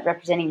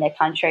 representing their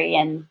country,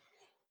 and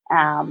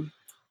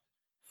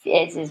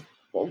there's a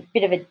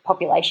bit of a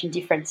population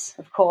difference,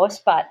 of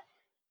course, but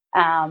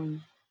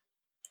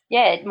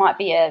it might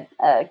be a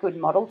good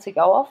model to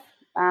go off.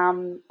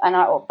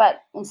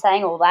 But in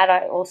saying all that,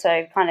 I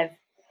also kind of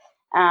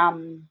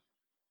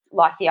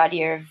like the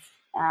idea of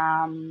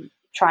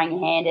trying your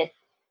hand at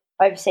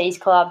overseas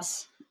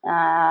clubs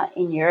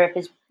in Europe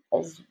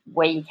as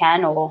where you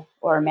can, or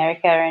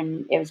America,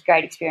 and it was a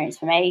great experience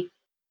for me.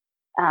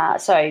 I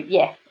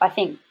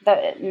think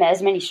that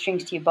as many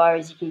strings to your bow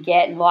as you can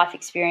get, and life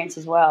experience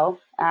as well,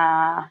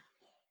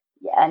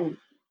 and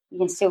you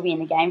can still be in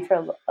the game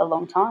for a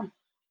long time.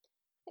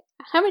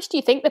 How much do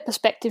you think the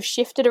perspective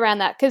shifted around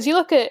that? Because you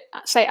look at,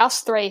 say,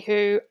 us three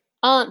who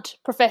aren't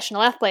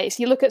professional athletes,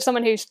 you look at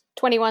someone who's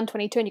 21,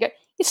 22, and you go,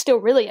 you're still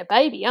really a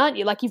baby, aren't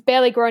you? Like, you've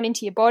barely grown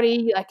into your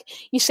body. Like,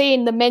 you see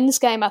in the men's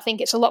game, I think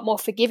it's a lot more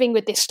forgiving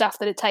with this stuff,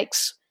 that it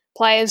takes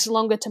players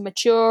longer to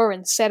mature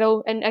and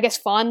settle and, I guess,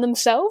 find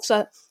themselves.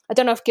 I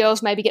don't know if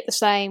girls maybe get the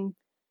same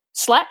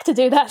slack to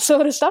do that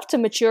sort of stuff, to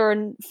mature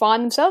and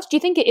find themselves. Do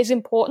you think it is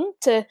important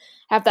to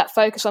have that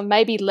focus on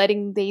maybe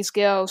letting these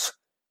girls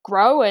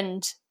grow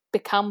and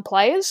become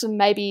players, and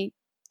maybe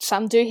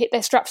some do hit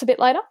their straps a bit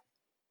later?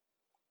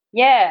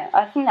 Yeah,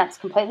 I think that's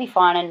completely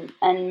fine,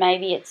 and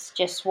maybe it's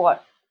just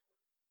what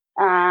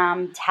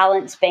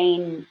talent's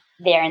been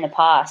there in the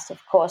past. Of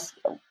course,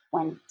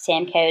 when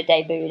Sam Kerr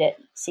debuted at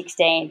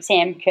 16,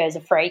 Sam Kerr's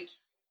a freak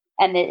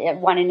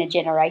and one in a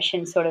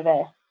generation sort of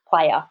a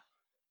player.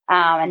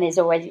 And there's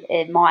always,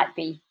 it might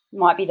be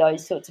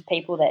those sorts of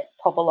people that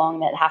pop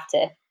along that have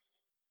to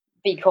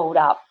be called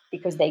up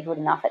because they're good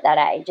enough at that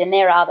age. And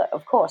there are,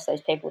 of course,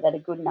 those people that are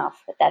good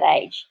enough at that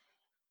age.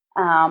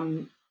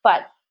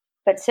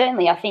 But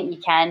certainly I think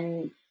you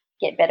can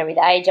get better with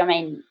age. I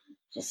mean,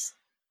 just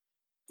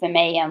for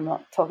me, I'm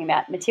not talking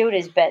about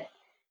Matildas, but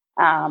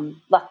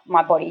like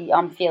my body,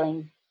 I'm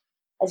feeling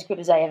as good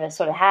as I ever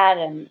sort of had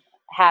and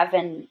have,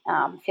 and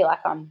feel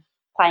like I'm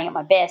playing at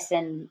my best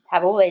and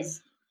have all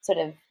these sort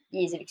of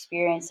years of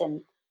experience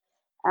and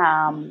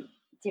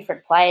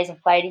different players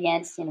I've played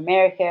against in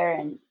America,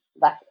 and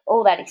like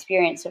all that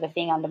experience sort of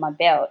thing under my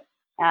belt.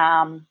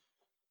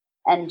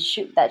 And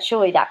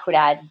surely that could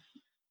add,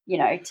 you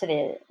know,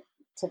 to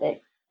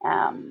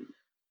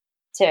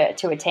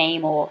a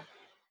team, or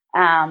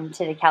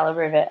to the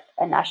caliber of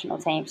a national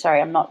team.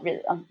 Sorry, I'm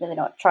really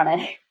not trying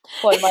to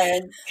blow my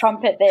own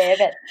trumpet there,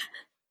 but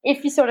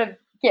if you sort of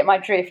get my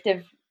drift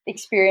of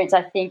experience,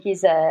 I think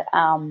is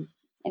an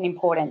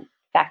important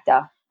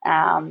factor.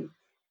 And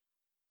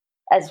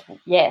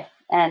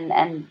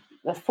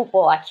the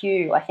football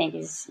IQ, I think,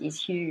 is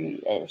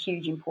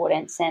huge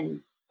importance,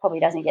 and probably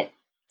doesn't get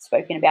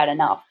spoken about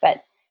enough.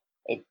 But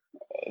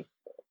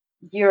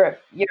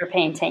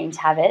European teams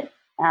have it.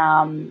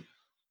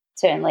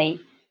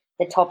 Certainly,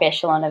 the top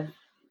echelon of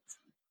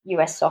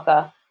US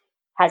soccer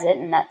has it,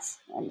 and that's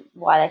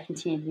why they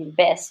continue to be the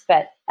best.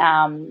 But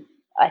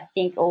I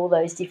think all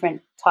those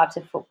different types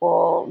of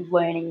football,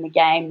 learning the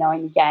game,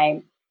 knowing the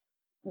game,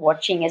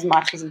 watching as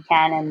much as you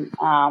can,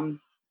 and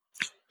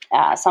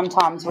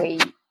sometimes we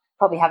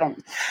probably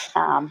haven't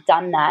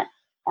done that,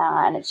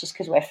 and it's just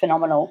because we're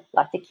phenomenal.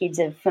 Like, the kids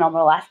are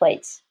phenomenal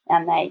athletes,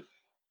 and they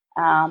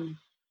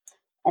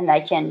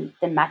can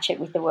then match it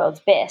with the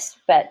world's best.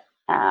 But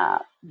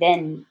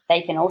then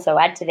they can also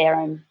add to their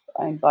own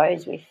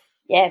bows with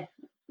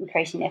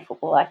increasing their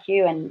football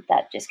IQ, and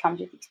that just comes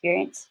with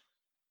experience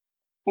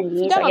and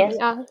years, I guess.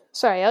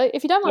 Sorry, Ellie,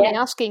 if you don't mind me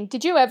asking,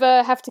 did you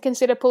ever have to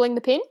consider pulling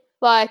the pin?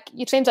 Like,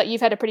 it seems like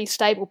you've had a pretty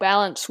stable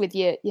balance with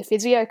your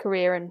physio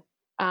career and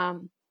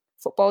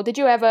football. Did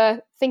you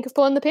ever think of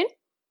pulling the pin?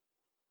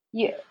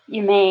 You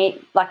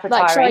mean like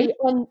retiring?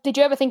 Did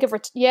you ever think of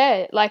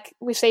like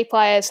we see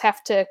players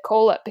have to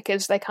call it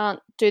because they can't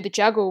do the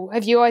juggle.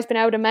 Have you always been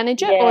able to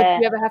manage it, or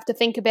did you ever have to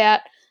think about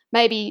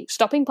maybe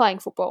stopping playing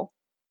football?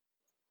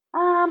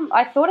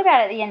 I thought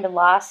about it at the end of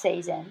last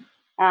season,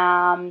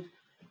 and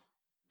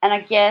I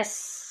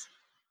guess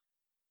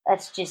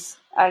that's just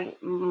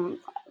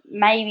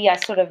maybe I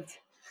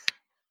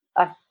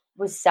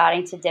was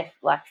starting to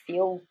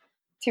feel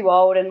too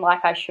old and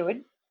like I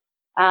should.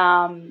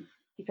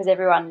 Because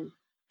everyone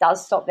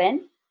does stop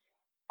then.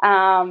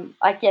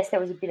 I guess there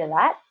was a bit of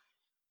that.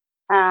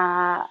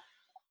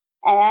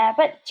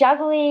 But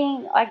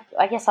juggling,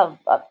 I guess I've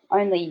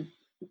only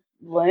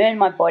learned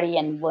my body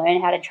and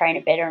learn how to train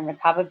it better and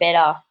recover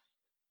better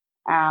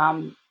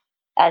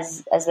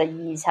as the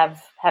years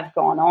have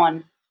gone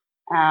on.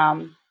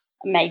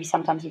 Maybe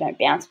sometimes you don't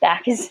bounce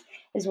back as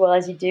well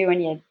as you do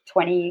when you're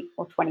 20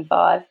 or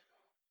 25.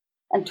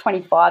 And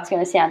 25 is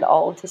going to sound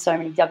old to so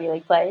many W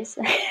League players.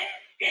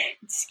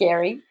 It's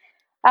scary.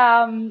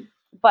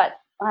 But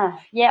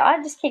I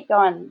just keep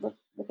going. Look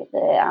at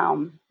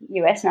the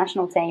US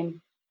national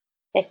team.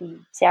 Becky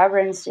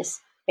Sauerbrun's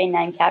just been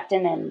named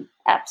captain and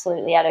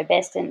absolutely at her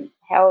best. And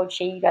how old is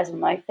she? You guys will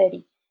know,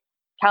 30.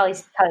 Carly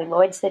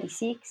Lloyd's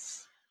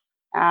 36.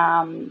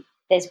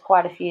 There's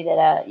quite a few that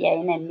are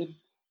in their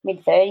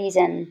mid-30s,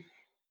 and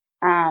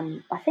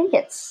I think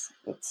it's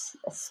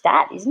a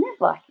stat, isn't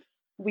it? Like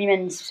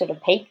women sort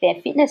of peak their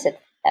fitness at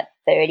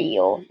 30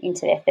 or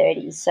into their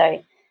 30s.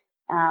 So,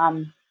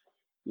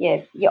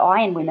 your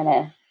iron women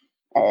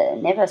are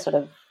never sort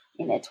of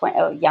in their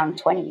young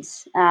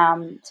 20s.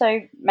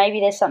 So maybe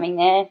there's something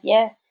there,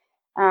 yeah.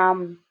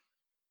 And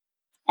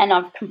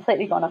I've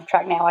completely gone off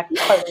track now. I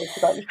totally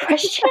forgot your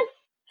question.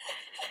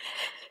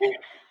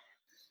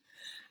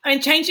 I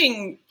mean,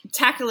 changing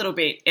tack a little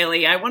bit,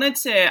 Ellie, I wanted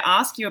to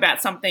ask you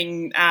about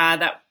something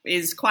that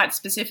is quite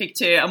specific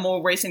to a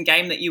more recent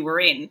game that you were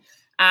in.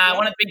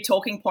 One of the big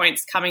talking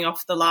points coming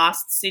off the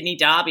last Sydney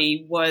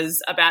derby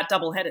was about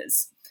double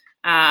headers,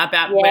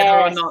 about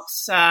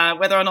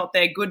whether or not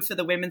they're good for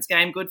the women's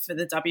game, good for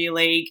the W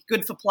League,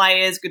 good for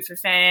players, good for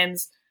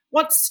fans.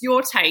 What's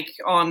your take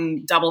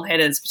on double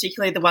headers,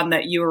 particularly the one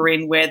that you were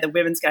in where the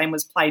women's game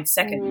was played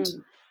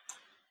second?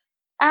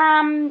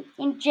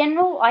 In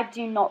general, I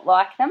do not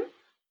like them.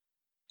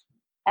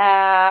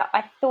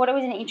 I thought it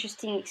was an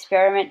interesting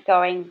experiment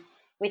going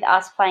with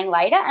us playing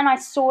later, and I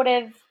sort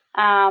of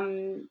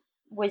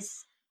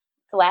was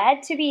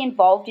glad to be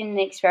involved in an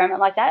experiment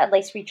like that. At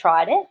least we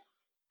tried it.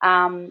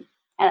 And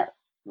at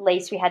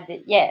least we had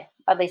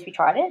at least we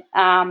tried it.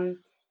 And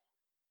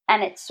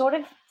it sort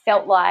of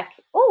felt like,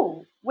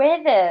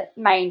 we're the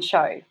main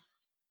show,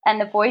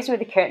 and the boys were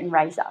the curtain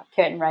raiser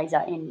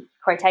in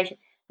quotation.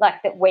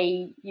 Like that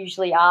we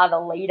usually are the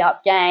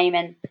lead-up game.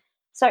 And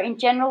so in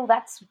general,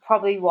 that's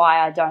probably why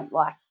I don't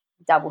like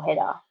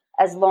doubleheader,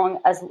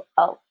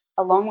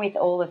 along with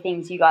all the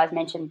things you guys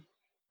mentioned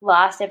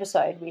last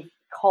episode with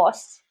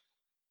costs.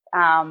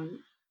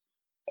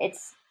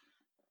 It's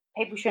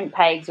people shouldn't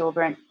pay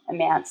exorbitant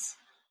amounts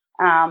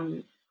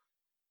to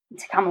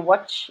come and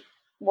watch.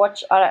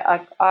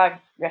 I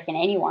reckon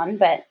anyone,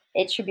 but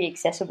it should be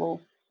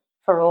accessible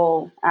for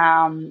all,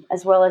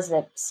 as well as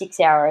the 6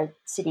 hour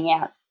sitting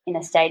out in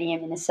a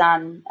stadium in the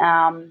sun.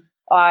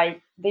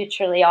 I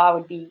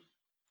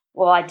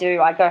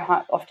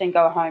often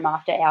go home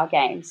after our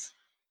games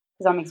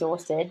because I'm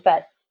exhausted,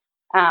 but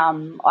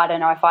I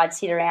don't know if I'd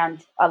sit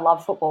around. I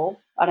love football.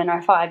 I don't know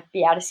if I'd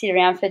be able to sit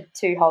around for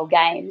 2 whole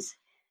games.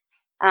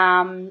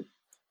 But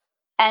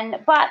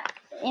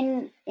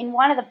in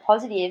one of the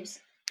positives,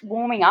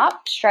 warming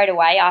up straight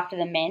away after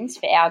the men's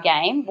for our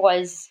game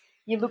was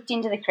you looked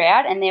into the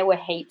crowd and there were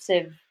heaps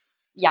of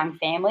young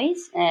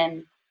families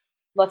and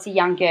lots of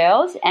young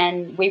girls,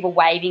 and we were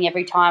waving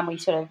every time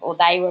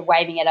they were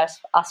waving at us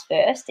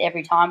first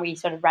every time we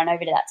sort of ran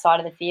over to that side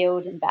of the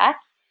field and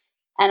back.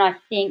 And I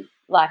think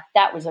like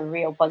that was a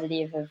real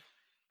positive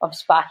of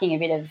sparking a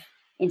bit of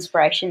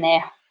inspiration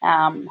there.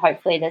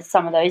 Hopefully there's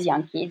some of those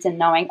young kids and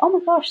knowing, oh my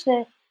gosh,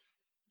 the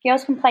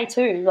girls can play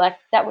too. Like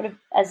that would have,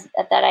 as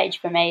at that age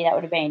for me, that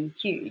would have been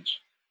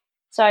huge.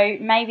 So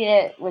maybe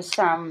there was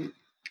some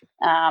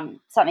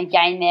something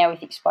gained there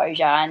with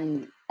exposure,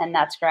 and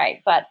that's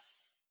great. But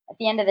at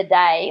the end of the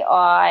day,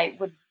 I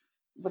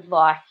would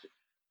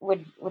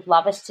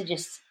love us to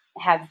just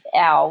have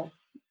our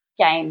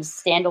games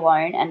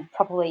standalone and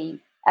properly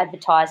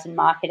advertised and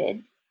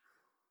marketed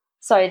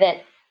so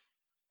that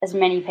as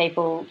many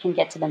people can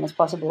get to them as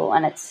possible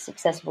and it's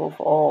accessible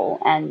for all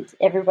and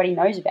everybody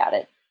knows about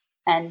it.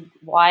 And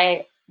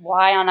why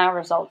aren't our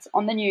results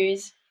on the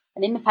news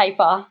and in the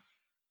paper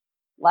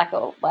like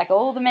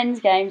all the men's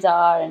games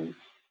are? And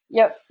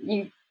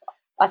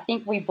I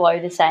think we blow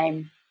the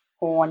same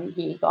horn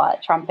here,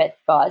 trumpet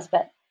guys,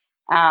 but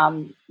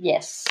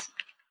yes,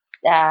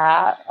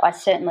 I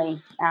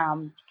certainly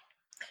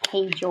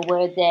heed your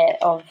word there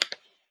of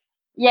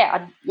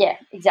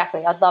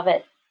exactly. I'd love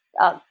it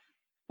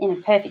in a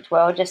perfect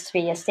world just to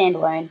be a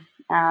standalone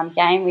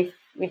game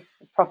with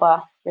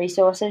proper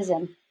resources.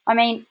 And I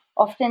mean,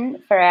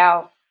 often for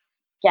our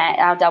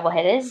double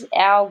headers,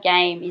 our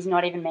game is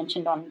not even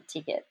mentioned on the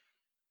ticket.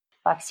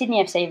 Like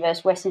Sydney FC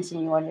versus Western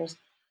Sydney Wanderers,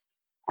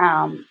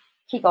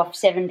 kick off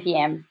 7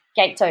 p.m.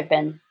 Gates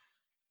open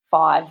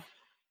 5.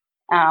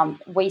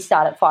 We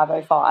start at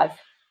 5:05.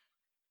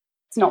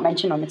 It's not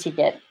mentioned on the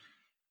ticket.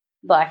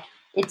 Like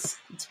it's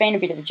been a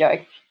bit of a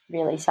joke,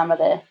 really. Some of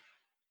the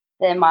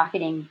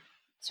marketing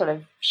sort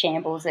of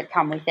shambles that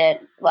come with it.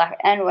 Like,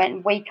 and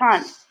when we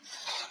can't,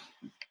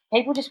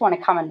 people just want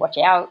to come and watch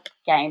our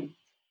game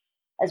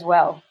as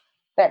well,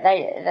 but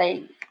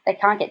they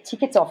can't get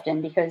tickets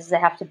often because they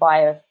have to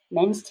buy a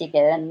men's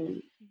ticket,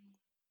 and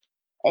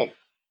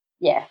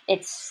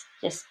it's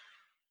just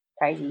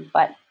crazy.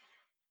 But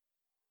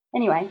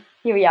anyway,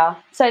 here we are.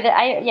 So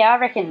I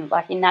reckon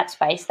like in that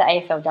space, the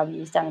AFLW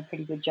has done a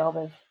pretty good job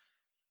of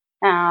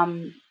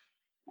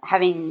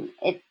having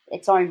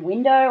its own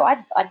window.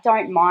 I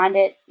don't mind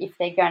it if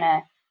they're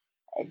gonna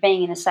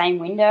being in the same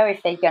window,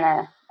 if they're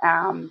gonna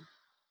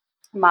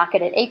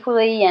market it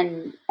equally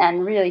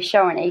and really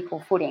show an equal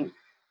footing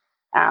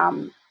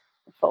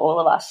for all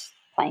of us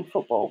playing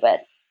football.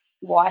 But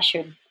why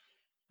should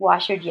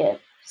your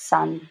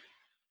son,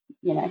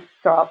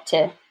 grow up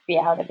to be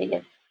able to be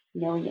a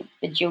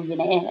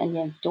bajillionaire and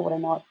your daughter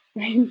not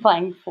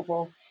playing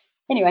football?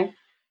 Anyway,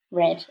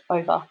 rant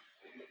over.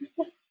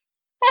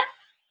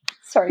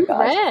 Sorry,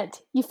 guys.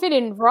 Rant. You fit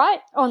in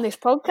right on this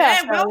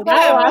podcast. Yeah,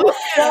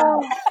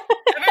 welcome.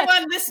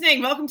 Everyone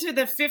listening, welcome to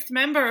the 5th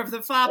member of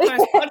the Far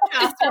Post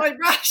podcast, Ellie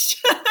Brush.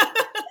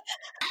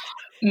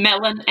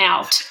 Melon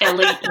out,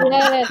 Ellie.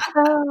 Yeah.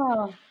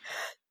 Oh.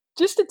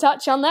 Just to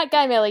touch on that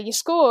game, Ellie, you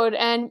scored,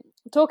 and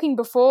talking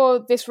before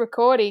this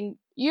recording,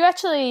 you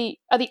actually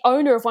are the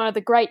owner of one of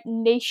the great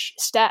niche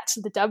stats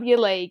of the W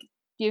League.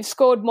 You've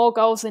scored more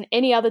goals than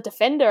any other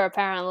defender,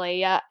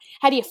 apparently.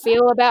 How do you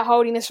feel about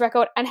holding this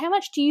record, and how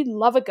much do you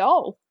love a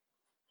goal?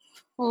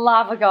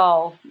 Love a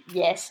goal,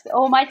 yes.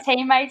 All my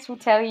teammates will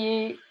tell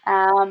you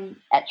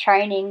at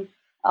training,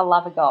 I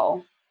love a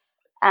goal.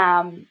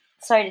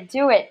 So to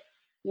do it,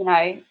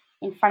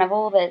 in front of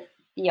all the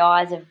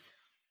eyes of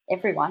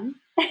everyone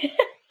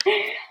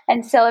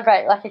and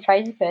celebrate like a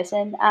crazy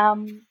person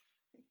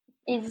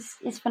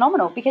is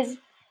phenomenal, because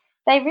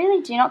they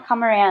really do not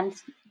come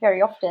around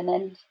very often,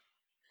 and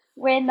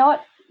I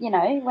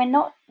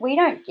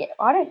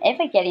don't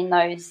ever get in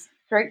those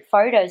group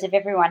photos of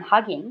everyone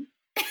hugging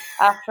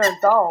after a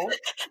goal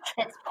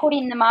that's put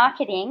in the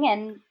marketing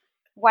and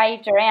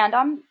waved around.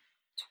 I'm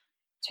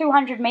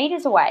 200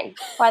 metres away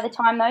by the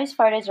time those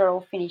photos are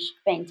all finished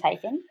being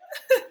taken.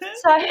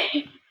 So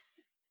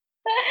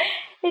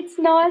it's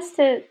nice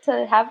to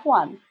have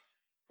one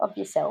of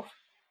yourself.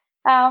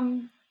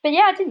 But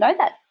yeah, I didn't know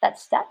that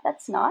stat.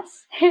 That's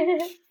nice.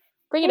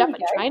 Bring it up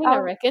at training, I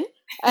reckon.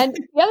 And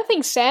the other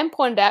thing Sam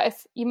pointed out,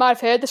 if you might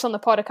have heard this on the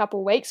pod a couple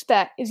of weeks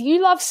back, is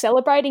you love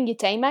celebrating your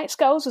teammates'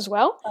 goals as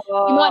well.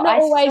 Oh, you might not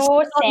always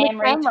saw Sam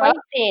retweet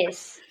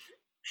this.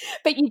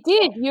 But you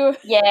did.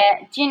 Yeah,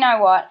 do you know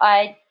what?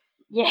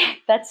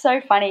 That's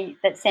so funny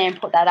that Sam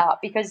put that up,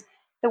 because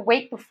the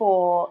week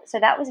before, so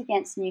that was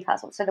against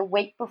Newcastle, so the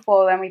week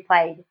before when we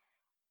played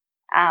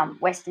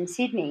Western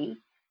Sydney,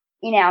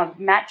 in our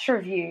match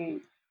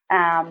review,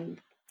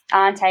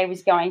 Ante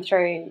was going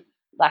through,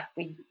 like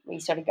we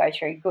sort of go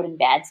through good and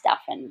bad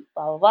stuff and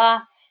blah, blah,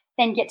 blah,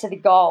 then get to the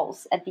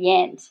goals at the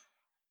end.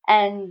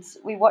 And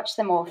we watched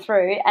them all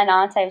through, and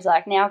Ante was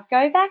like, now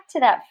go back to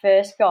that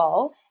first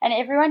goal, and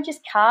everyone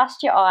just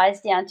cast your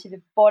eyes down to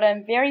the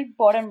very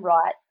bottom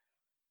right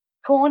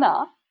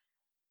corner,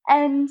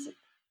 and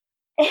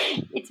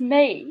it's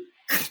me.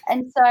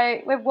 And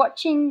so we're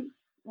watching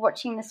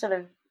the sort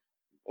of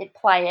it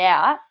play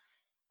out,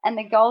 and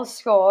the goal's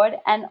scored,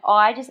 and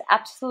I just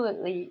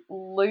absolutely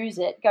lose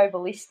it, go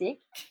ballistic,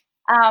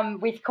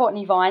 with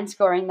Courtney Vine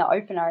scoring the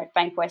opener at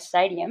Bankwest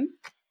Stadium.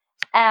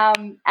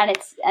 And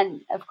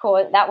of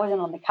course that wasn't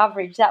on the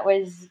coverage. That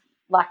was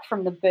like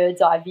from the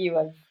bird's eye view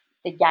of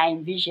the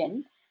game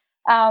vision.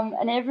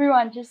 And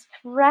everyone just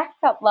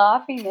cracked up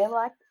laughing. They're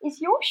like, is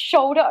your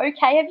shoulder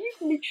okay? Have you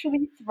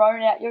literally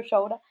thrown out your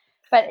shoulder?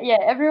 But yeah,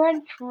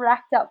 everyone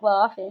cracked up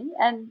laughing.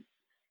 And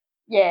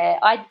yeah,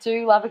 I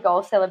do love a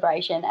goal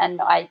celebration,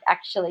 and I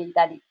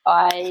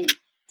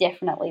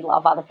definitely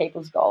love other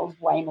people's goals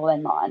way more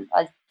than mine.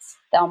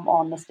 I'm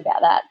honest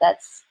about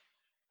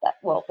that.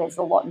 Well, there's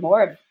a lot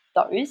more of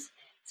those,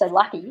 so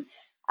lucky.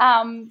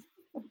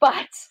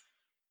 But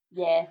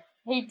yeah,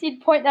 he did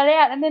point that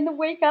out, and then the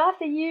week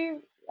after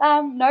you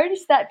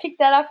noticed that, picked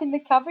that up in the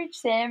coverage,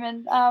 Sam,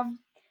 and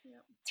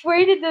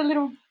tweeted the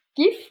little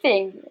GIF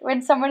thing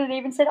when someone had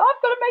even said,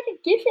 I've got to make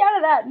a GIF out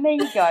of that, and there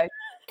you go.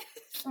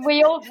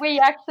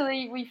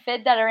 we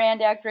fed that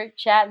around our group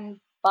chat and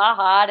bar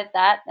hard at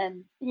that,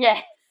 and yeah.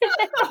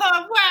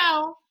 Oh,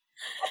 wow.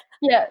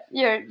 Yeah,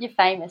 you're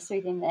famous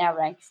within our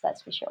ranks,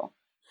 that's for sure.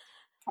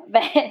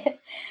 But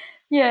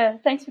yeah,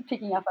 thanks for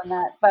picking up on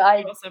that. But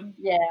awesome.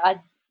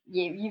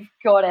 You've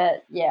got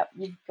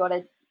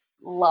to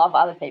love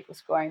other people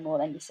scoring more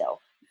than yourself.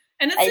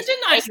 And it's such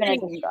a nice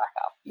thing.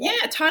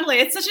 Yeah, totally.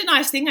 It's such a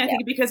nice thing, I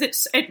think, because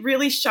it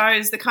really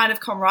shows the kind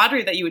of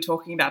camaraderie that you were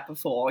talking about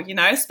before,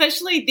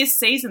 especially this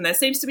season. There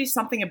seems to be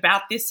something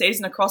about this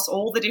season across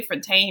all the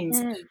different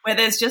teams where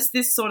there's just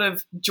this sort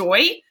of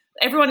joy.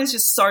 Everyone is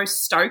just so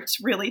stoked,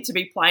 really, to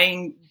be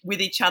playing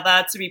with each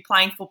other, to be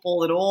playing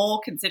football at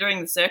all,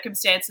 considering the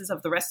circumstances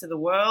of the rest of the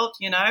world,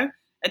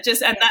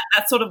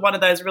 That's sort of one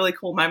of those really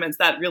cool moments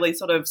that really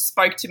sort of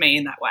spoke to me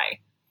in that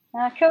way.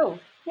 Cool.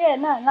 Yeah,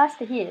 no, nice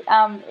to hear.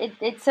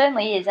 It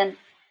certainly is, and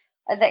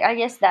I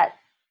guess that,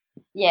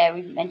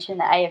 we mentioned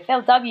the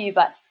AFLW,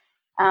 but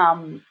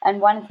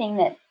and one thing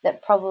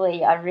that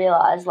probably I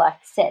realised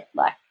set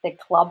like the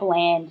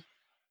clubland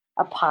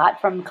apart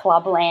from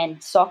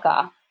clubland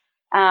soccer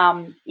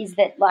is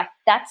that like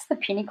that's the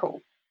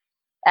pinnacle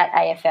at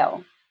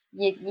AFL.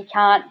 you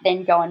can't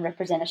then go and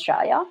represent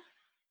Australia.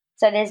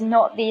 So there's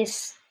not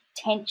this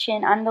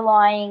tension,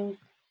 underlying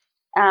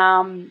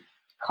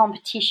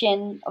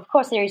competition. Of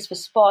course, there is for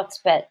spots,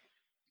 but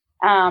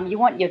you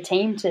want your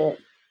team to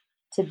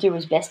do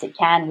as best it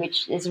can,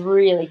 which is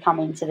really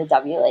coming to the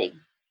W League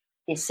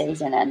this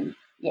season. And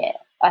yeah,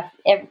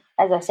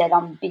 as I said,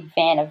 I'm a big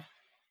fan of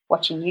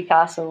watching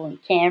Newcastle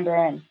and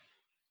Canberra and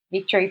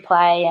Victory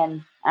play,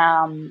 and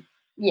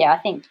I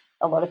think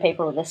a lot of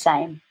people are the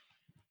same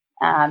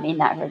in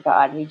that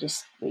regard. We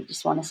just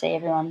want to see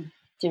everyone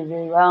do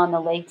really well in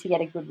the league to get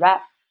a good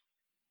rap.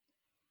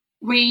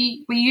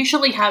 We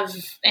usually have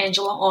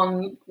Angela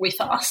on with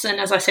us,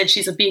 and as I said,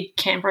 she's a big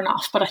Canberra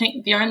nuff, but I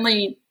think the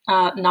only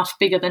nuff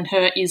bigger than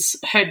her is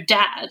her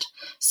dad.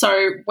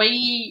 So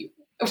we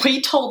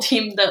told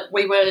him that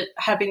we were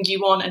having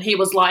you on, and he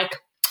was like,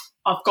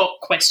 I've got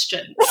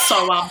questions.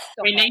 So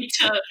we need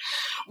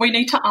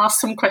to ask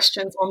some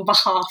questions on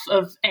behalf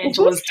of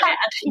Angela's dad.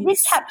 Is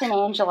this Captain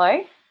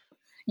Angelo?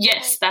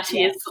 Yes, that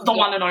is the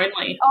one and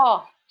only.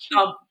 Oh,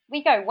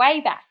 we go way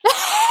back.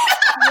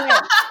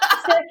 Yeah.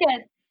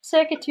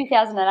 Circa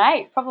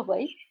 2008,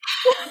 probably.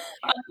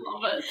 I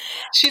love it.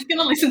 She's going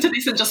to listen to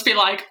this and just be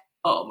like,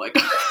 oh, my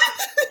God,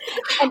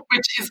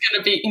 which is going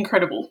to be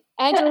incredible.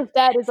 Angela's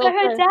dad is also...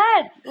 her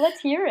dad,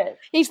 let's hear it.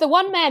 He's the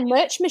one-man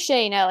merch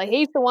machine, Ellie.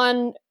 He's the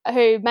one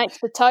who makes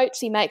the totes,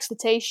 he makes the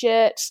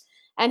T-shirts,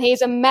 and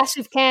he's a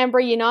massive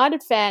Canberra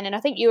United fan, and I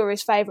think you were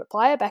his favourite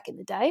player back in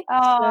the day.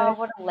 Oh, so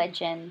what a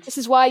legend. This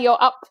is why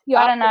you're up.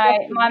 I don't know.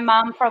 My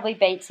mum probably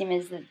beats him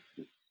as the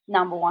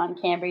number one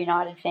Canberra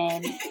United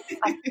fan.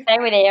 They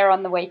were there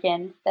on the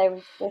weekend. They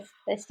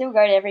still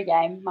go to every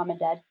game, mum and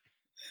dad.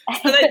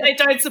 So they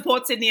don't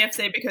support Sydney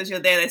FC because you're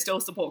there. They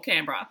still support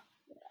Canberra.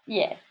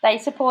 Yeah, they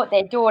support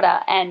their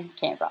daughter and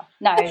Canberra.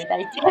 No,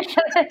 they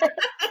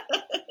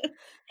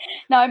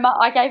no.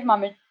 I gave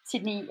mum a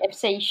Sydney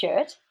FC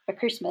shirt for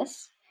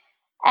Christmas,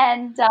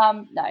 and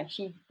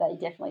they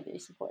definitely do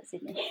support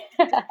Sydney.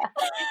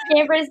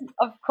 Canberra's,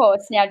 of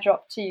course, now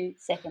dropped to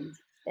their second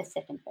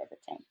favourite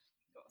team,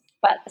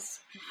 but it's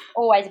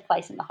always a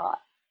place in the heart.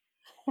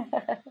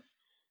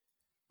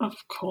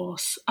 Of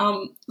course.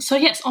 So,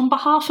 yes, on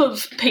behalf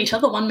of Peter,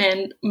 the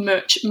one-man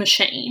merch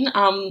machine,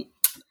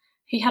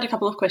 he had a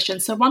couple of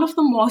questions. So one of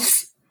them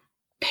was,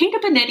 Peter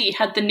Bonetti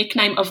had the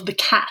nickname of the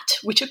Cat,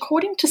 which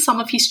according to some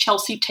of his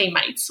Chelsea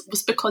teammates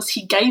was because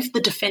he gave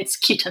the defence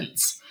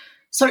kittens.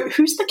 So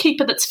who's the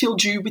keeper that's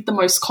filled you with the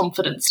most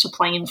confidence to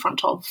play in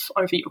front of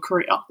over your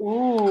career?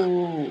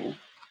 Ooh,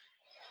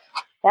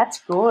 that's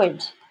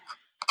good.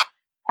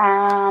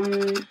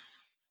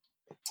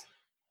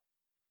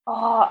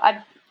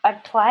 I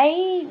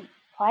played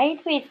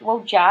with,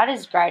 well,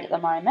 Jada's great at the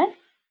moment.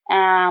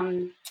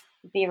 It'd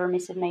be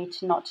remiss of me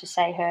not to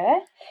say her.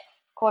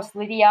 Of course,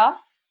 Lydia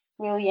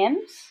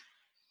Williams.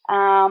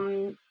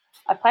 I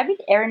played with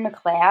Erin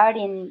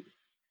McLeod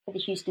for the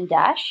Houston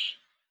Dash,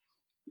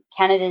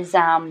 Canada's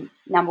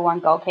number one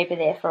goalkeeper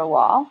there for a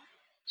while.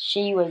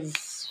 She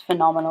was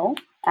phenomenal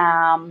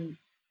and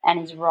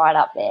is right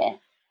up there.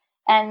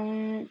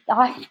 And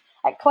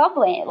at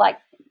Clubland,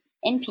 like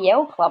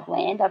NPL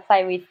Clubland, I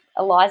play with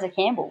Eliza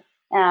Campbell,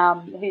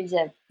 who's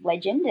a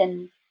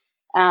legend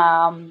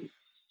and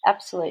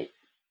absolute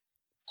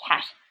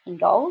cat in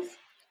goals.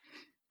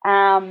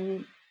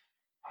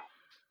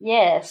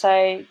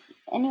 So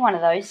any one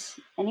of those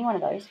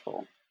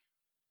four.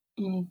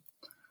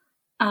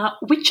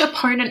 Which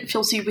opponent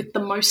fills you with the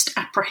most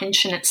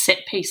apprehension at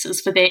set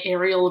pieces for their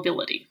aerial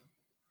ability?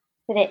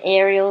 For their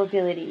aerial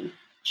ability,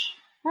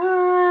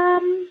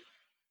 I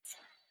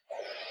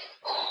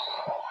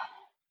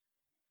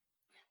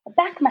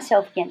back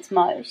myself against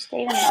most,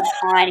 even though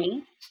I'm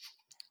tiny.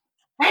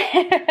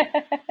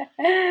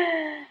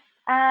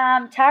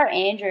 Tara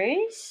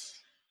Andrews,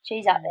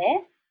 she's up there.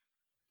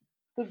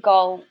 Good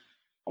goal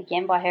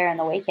again by her on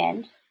the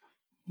weekend.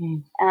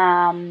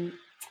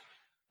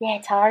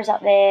 Tara's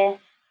up there.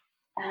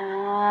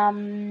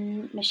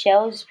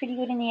 Michelle's pretty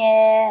good in the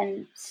air,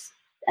 and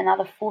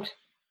another foot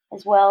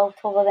as well,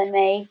 taller than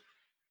me.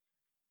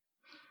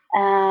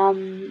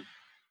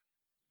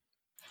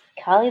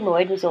 Carly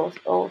Lloyd was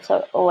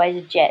also always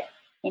a jet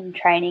in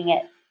training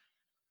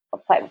I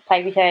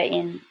played with her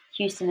in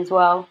Houston as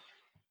well.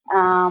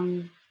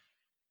 Bloody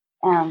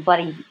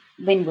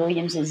Lynn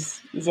Williams is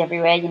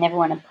everywhere. You never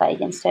want to play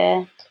against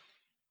her.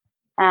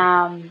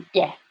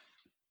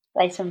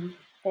 There's some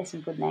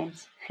good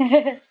names.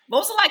 What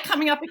was it like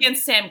coming up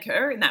against Sam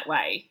Kerr in that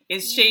way?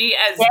 Is she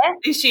as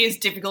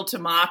difficult to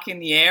mark in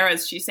the air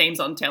as she seems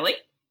on telly?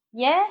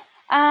 Yeah.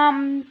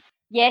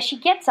 She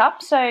gets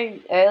up so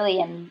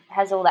early and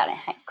has all that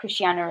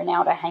Cristiano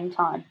Ronaldo hang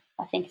time.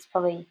 I think it's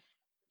probably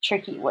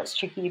tricky. What's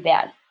tricky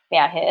about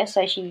her?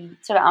 So she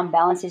sort of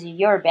unbalances you.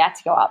 You're about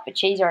to go up, but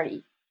she's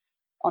already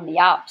on the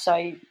up,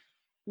 so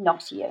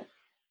knocks you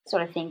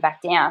sort of thing back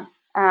down.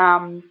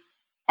 And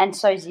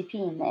so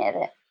zippy in there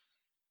that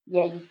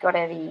you've got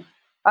to be.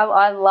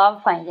 I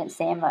love playing against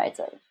Sam though,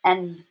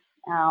 and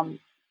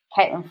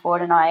Caitlin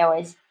Ford and I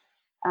always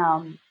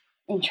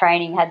in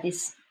training had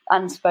this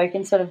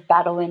unspoken sort of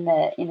battle in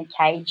the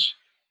cage.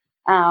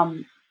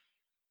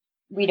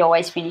 We'd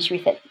always finish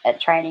with it at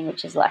training,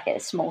 which is like a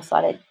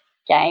small-sided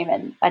game,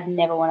 and I'd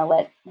never want to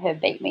let her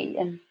beat me.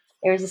 And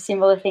it was a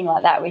similar thing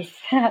like that with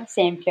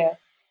Sam Kerr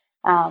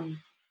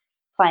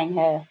playing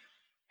her.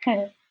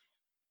 So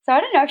I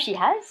don't know if she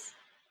has.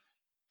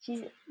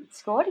 She's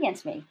scored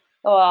against me.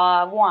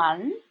 Or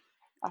one,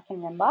 I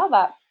can remember,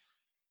 but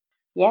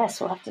yes,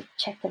 we'll have to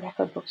check the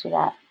record books with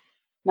that.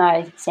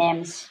 No,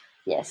 Sam's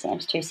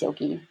too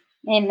silky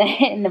in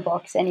the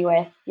box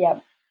anywhere.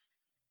 Yep.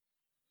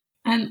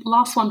 And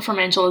last one from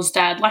Angela's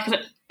dad. Like I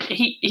said,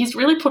 he's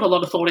really put a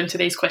lot of thought into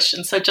these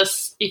questions. So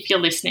just if you're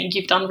listening,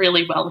 you've done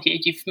really well here.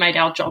 You've made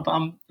our job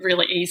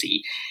really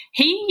easy.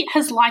 He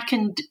has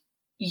likened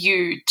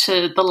you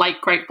to the late,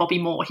 great Bobby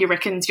Moore. He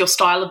reckons your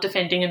style of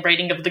defending and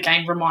reading of the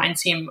game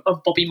reminds him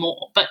of Bobby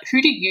Moore. But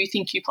who do you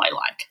think you play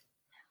like?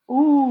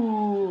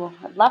 Ooh,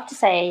 I'd love to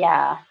say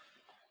I'm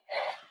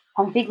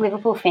a big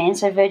Liverpool fan,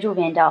 so Virgil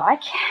van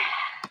Dijk.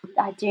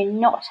 I do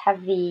not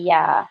have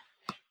the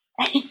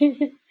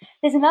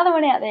there's another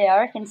one out there. I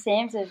reckon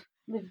Sam's a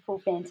Liverpool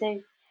fan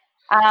too.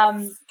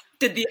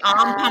 Did the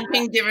arm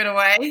pumping give it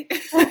away?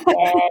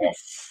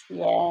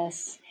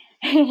 Yes.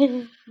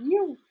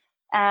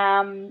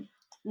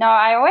 No,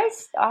 I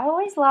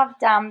always loved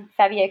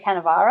Fabio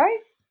Cannavaro.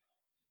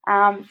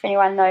 If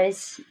anyone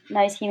knows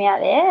him out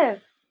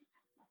there,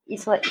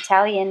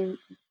 Italian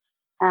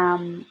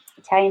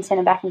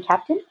centre back and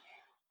captain.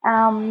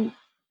 I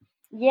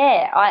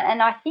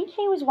think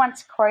he was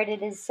once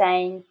quoted as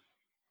saying,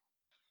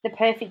 "The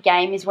perfect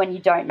game is when you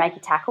don't make a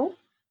tackle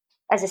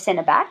as a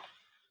centre back,"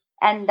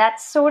 and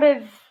that's sort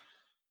of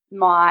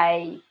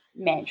my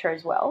mantra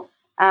as well.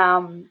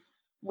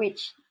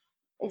 Which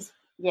is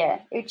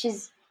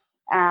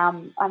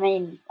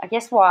I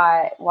guess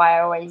why I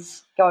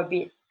always go a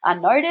bit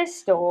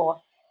unnoticed,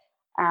 or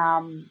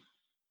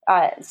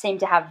I seem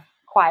to have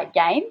quiet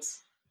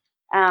games.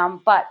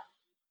 But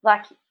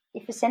like,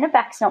 if a centre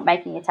back's not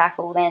making a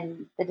tackle,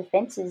 then the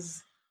defence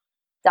is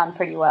done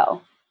pretty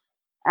well.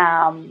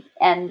 And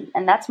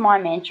that's my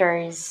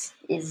mantra is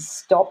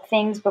stop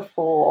things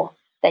before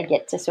they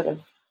get to sort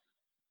of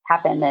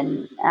happen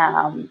and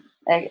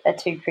are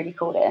too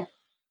critical to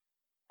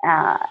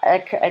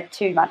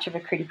too much of a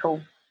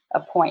critical a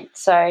point.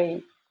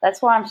 So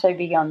that's why I'm so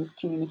big on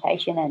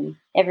communication and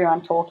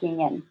everyone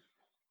talking,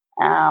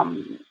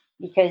 and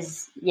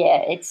because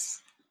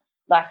it's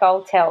like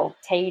I'll tell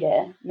T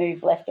to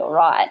move left or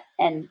right,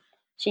 and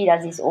she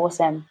does this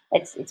awesome.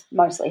 It's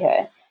mostly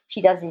her.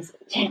 She does this.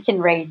 She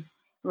can read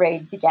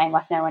the game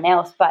like no one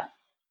else. But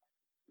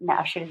no,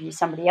 I should have used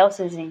somebody else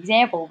as an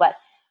example. But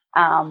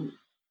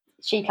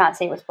she can't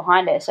see what's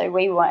behind her, so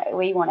we want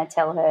to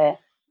tell her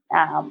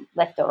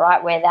left or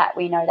right where that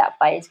we know that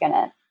player is going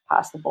to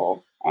pass the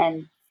ball,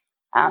 and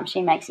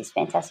she makes this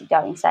fantastic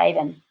diving save,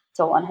 and it's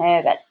all on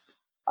her. But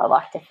I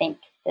like to think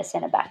the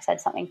centre backs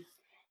had something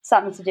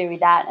to do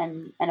with that,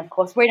 and of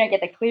course we don't get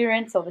the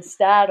clearance or the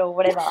start or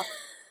whatever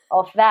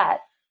off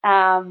that.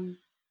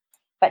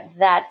 But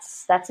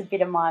that's a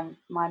bit of my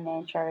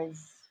mantra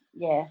is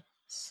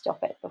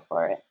stop it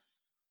before it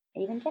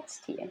even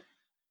gets to you.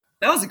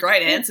 That was a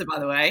great answer, by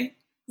the way.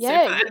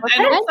 Yeah,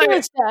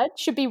 Angela's dad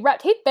should be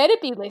he'd better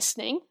be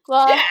listening.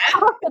 Like,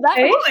 after that,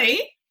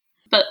 really.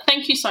 But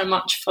thank you so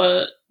much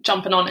for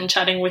jumping on and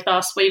chatting with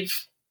us. We've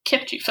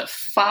kept you for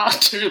far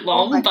too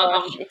long,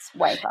 it's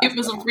way past it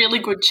was a really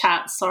good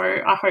chat. So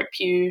I hope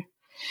you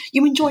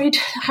enjoyed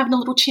having a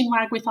little chin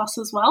wag with us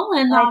as well.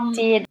 And I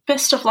did.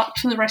 Best of luck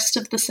for the rest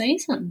of the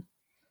season.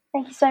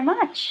 Thank you so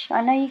much.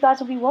 I know you guys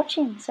will be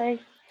watching, so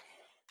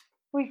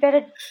we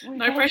better try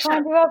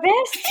and do our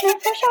best. No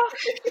pressure.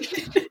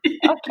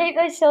 I'll keep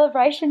those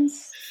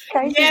celebrations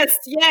crazy.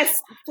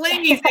 Yes.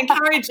 Please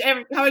encourage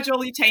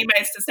all your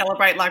teammates to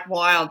celebrate like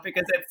wild,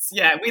 because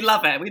we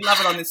love it. We love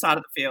it on this side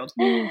of the field.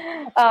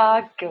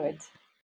 Oh, good.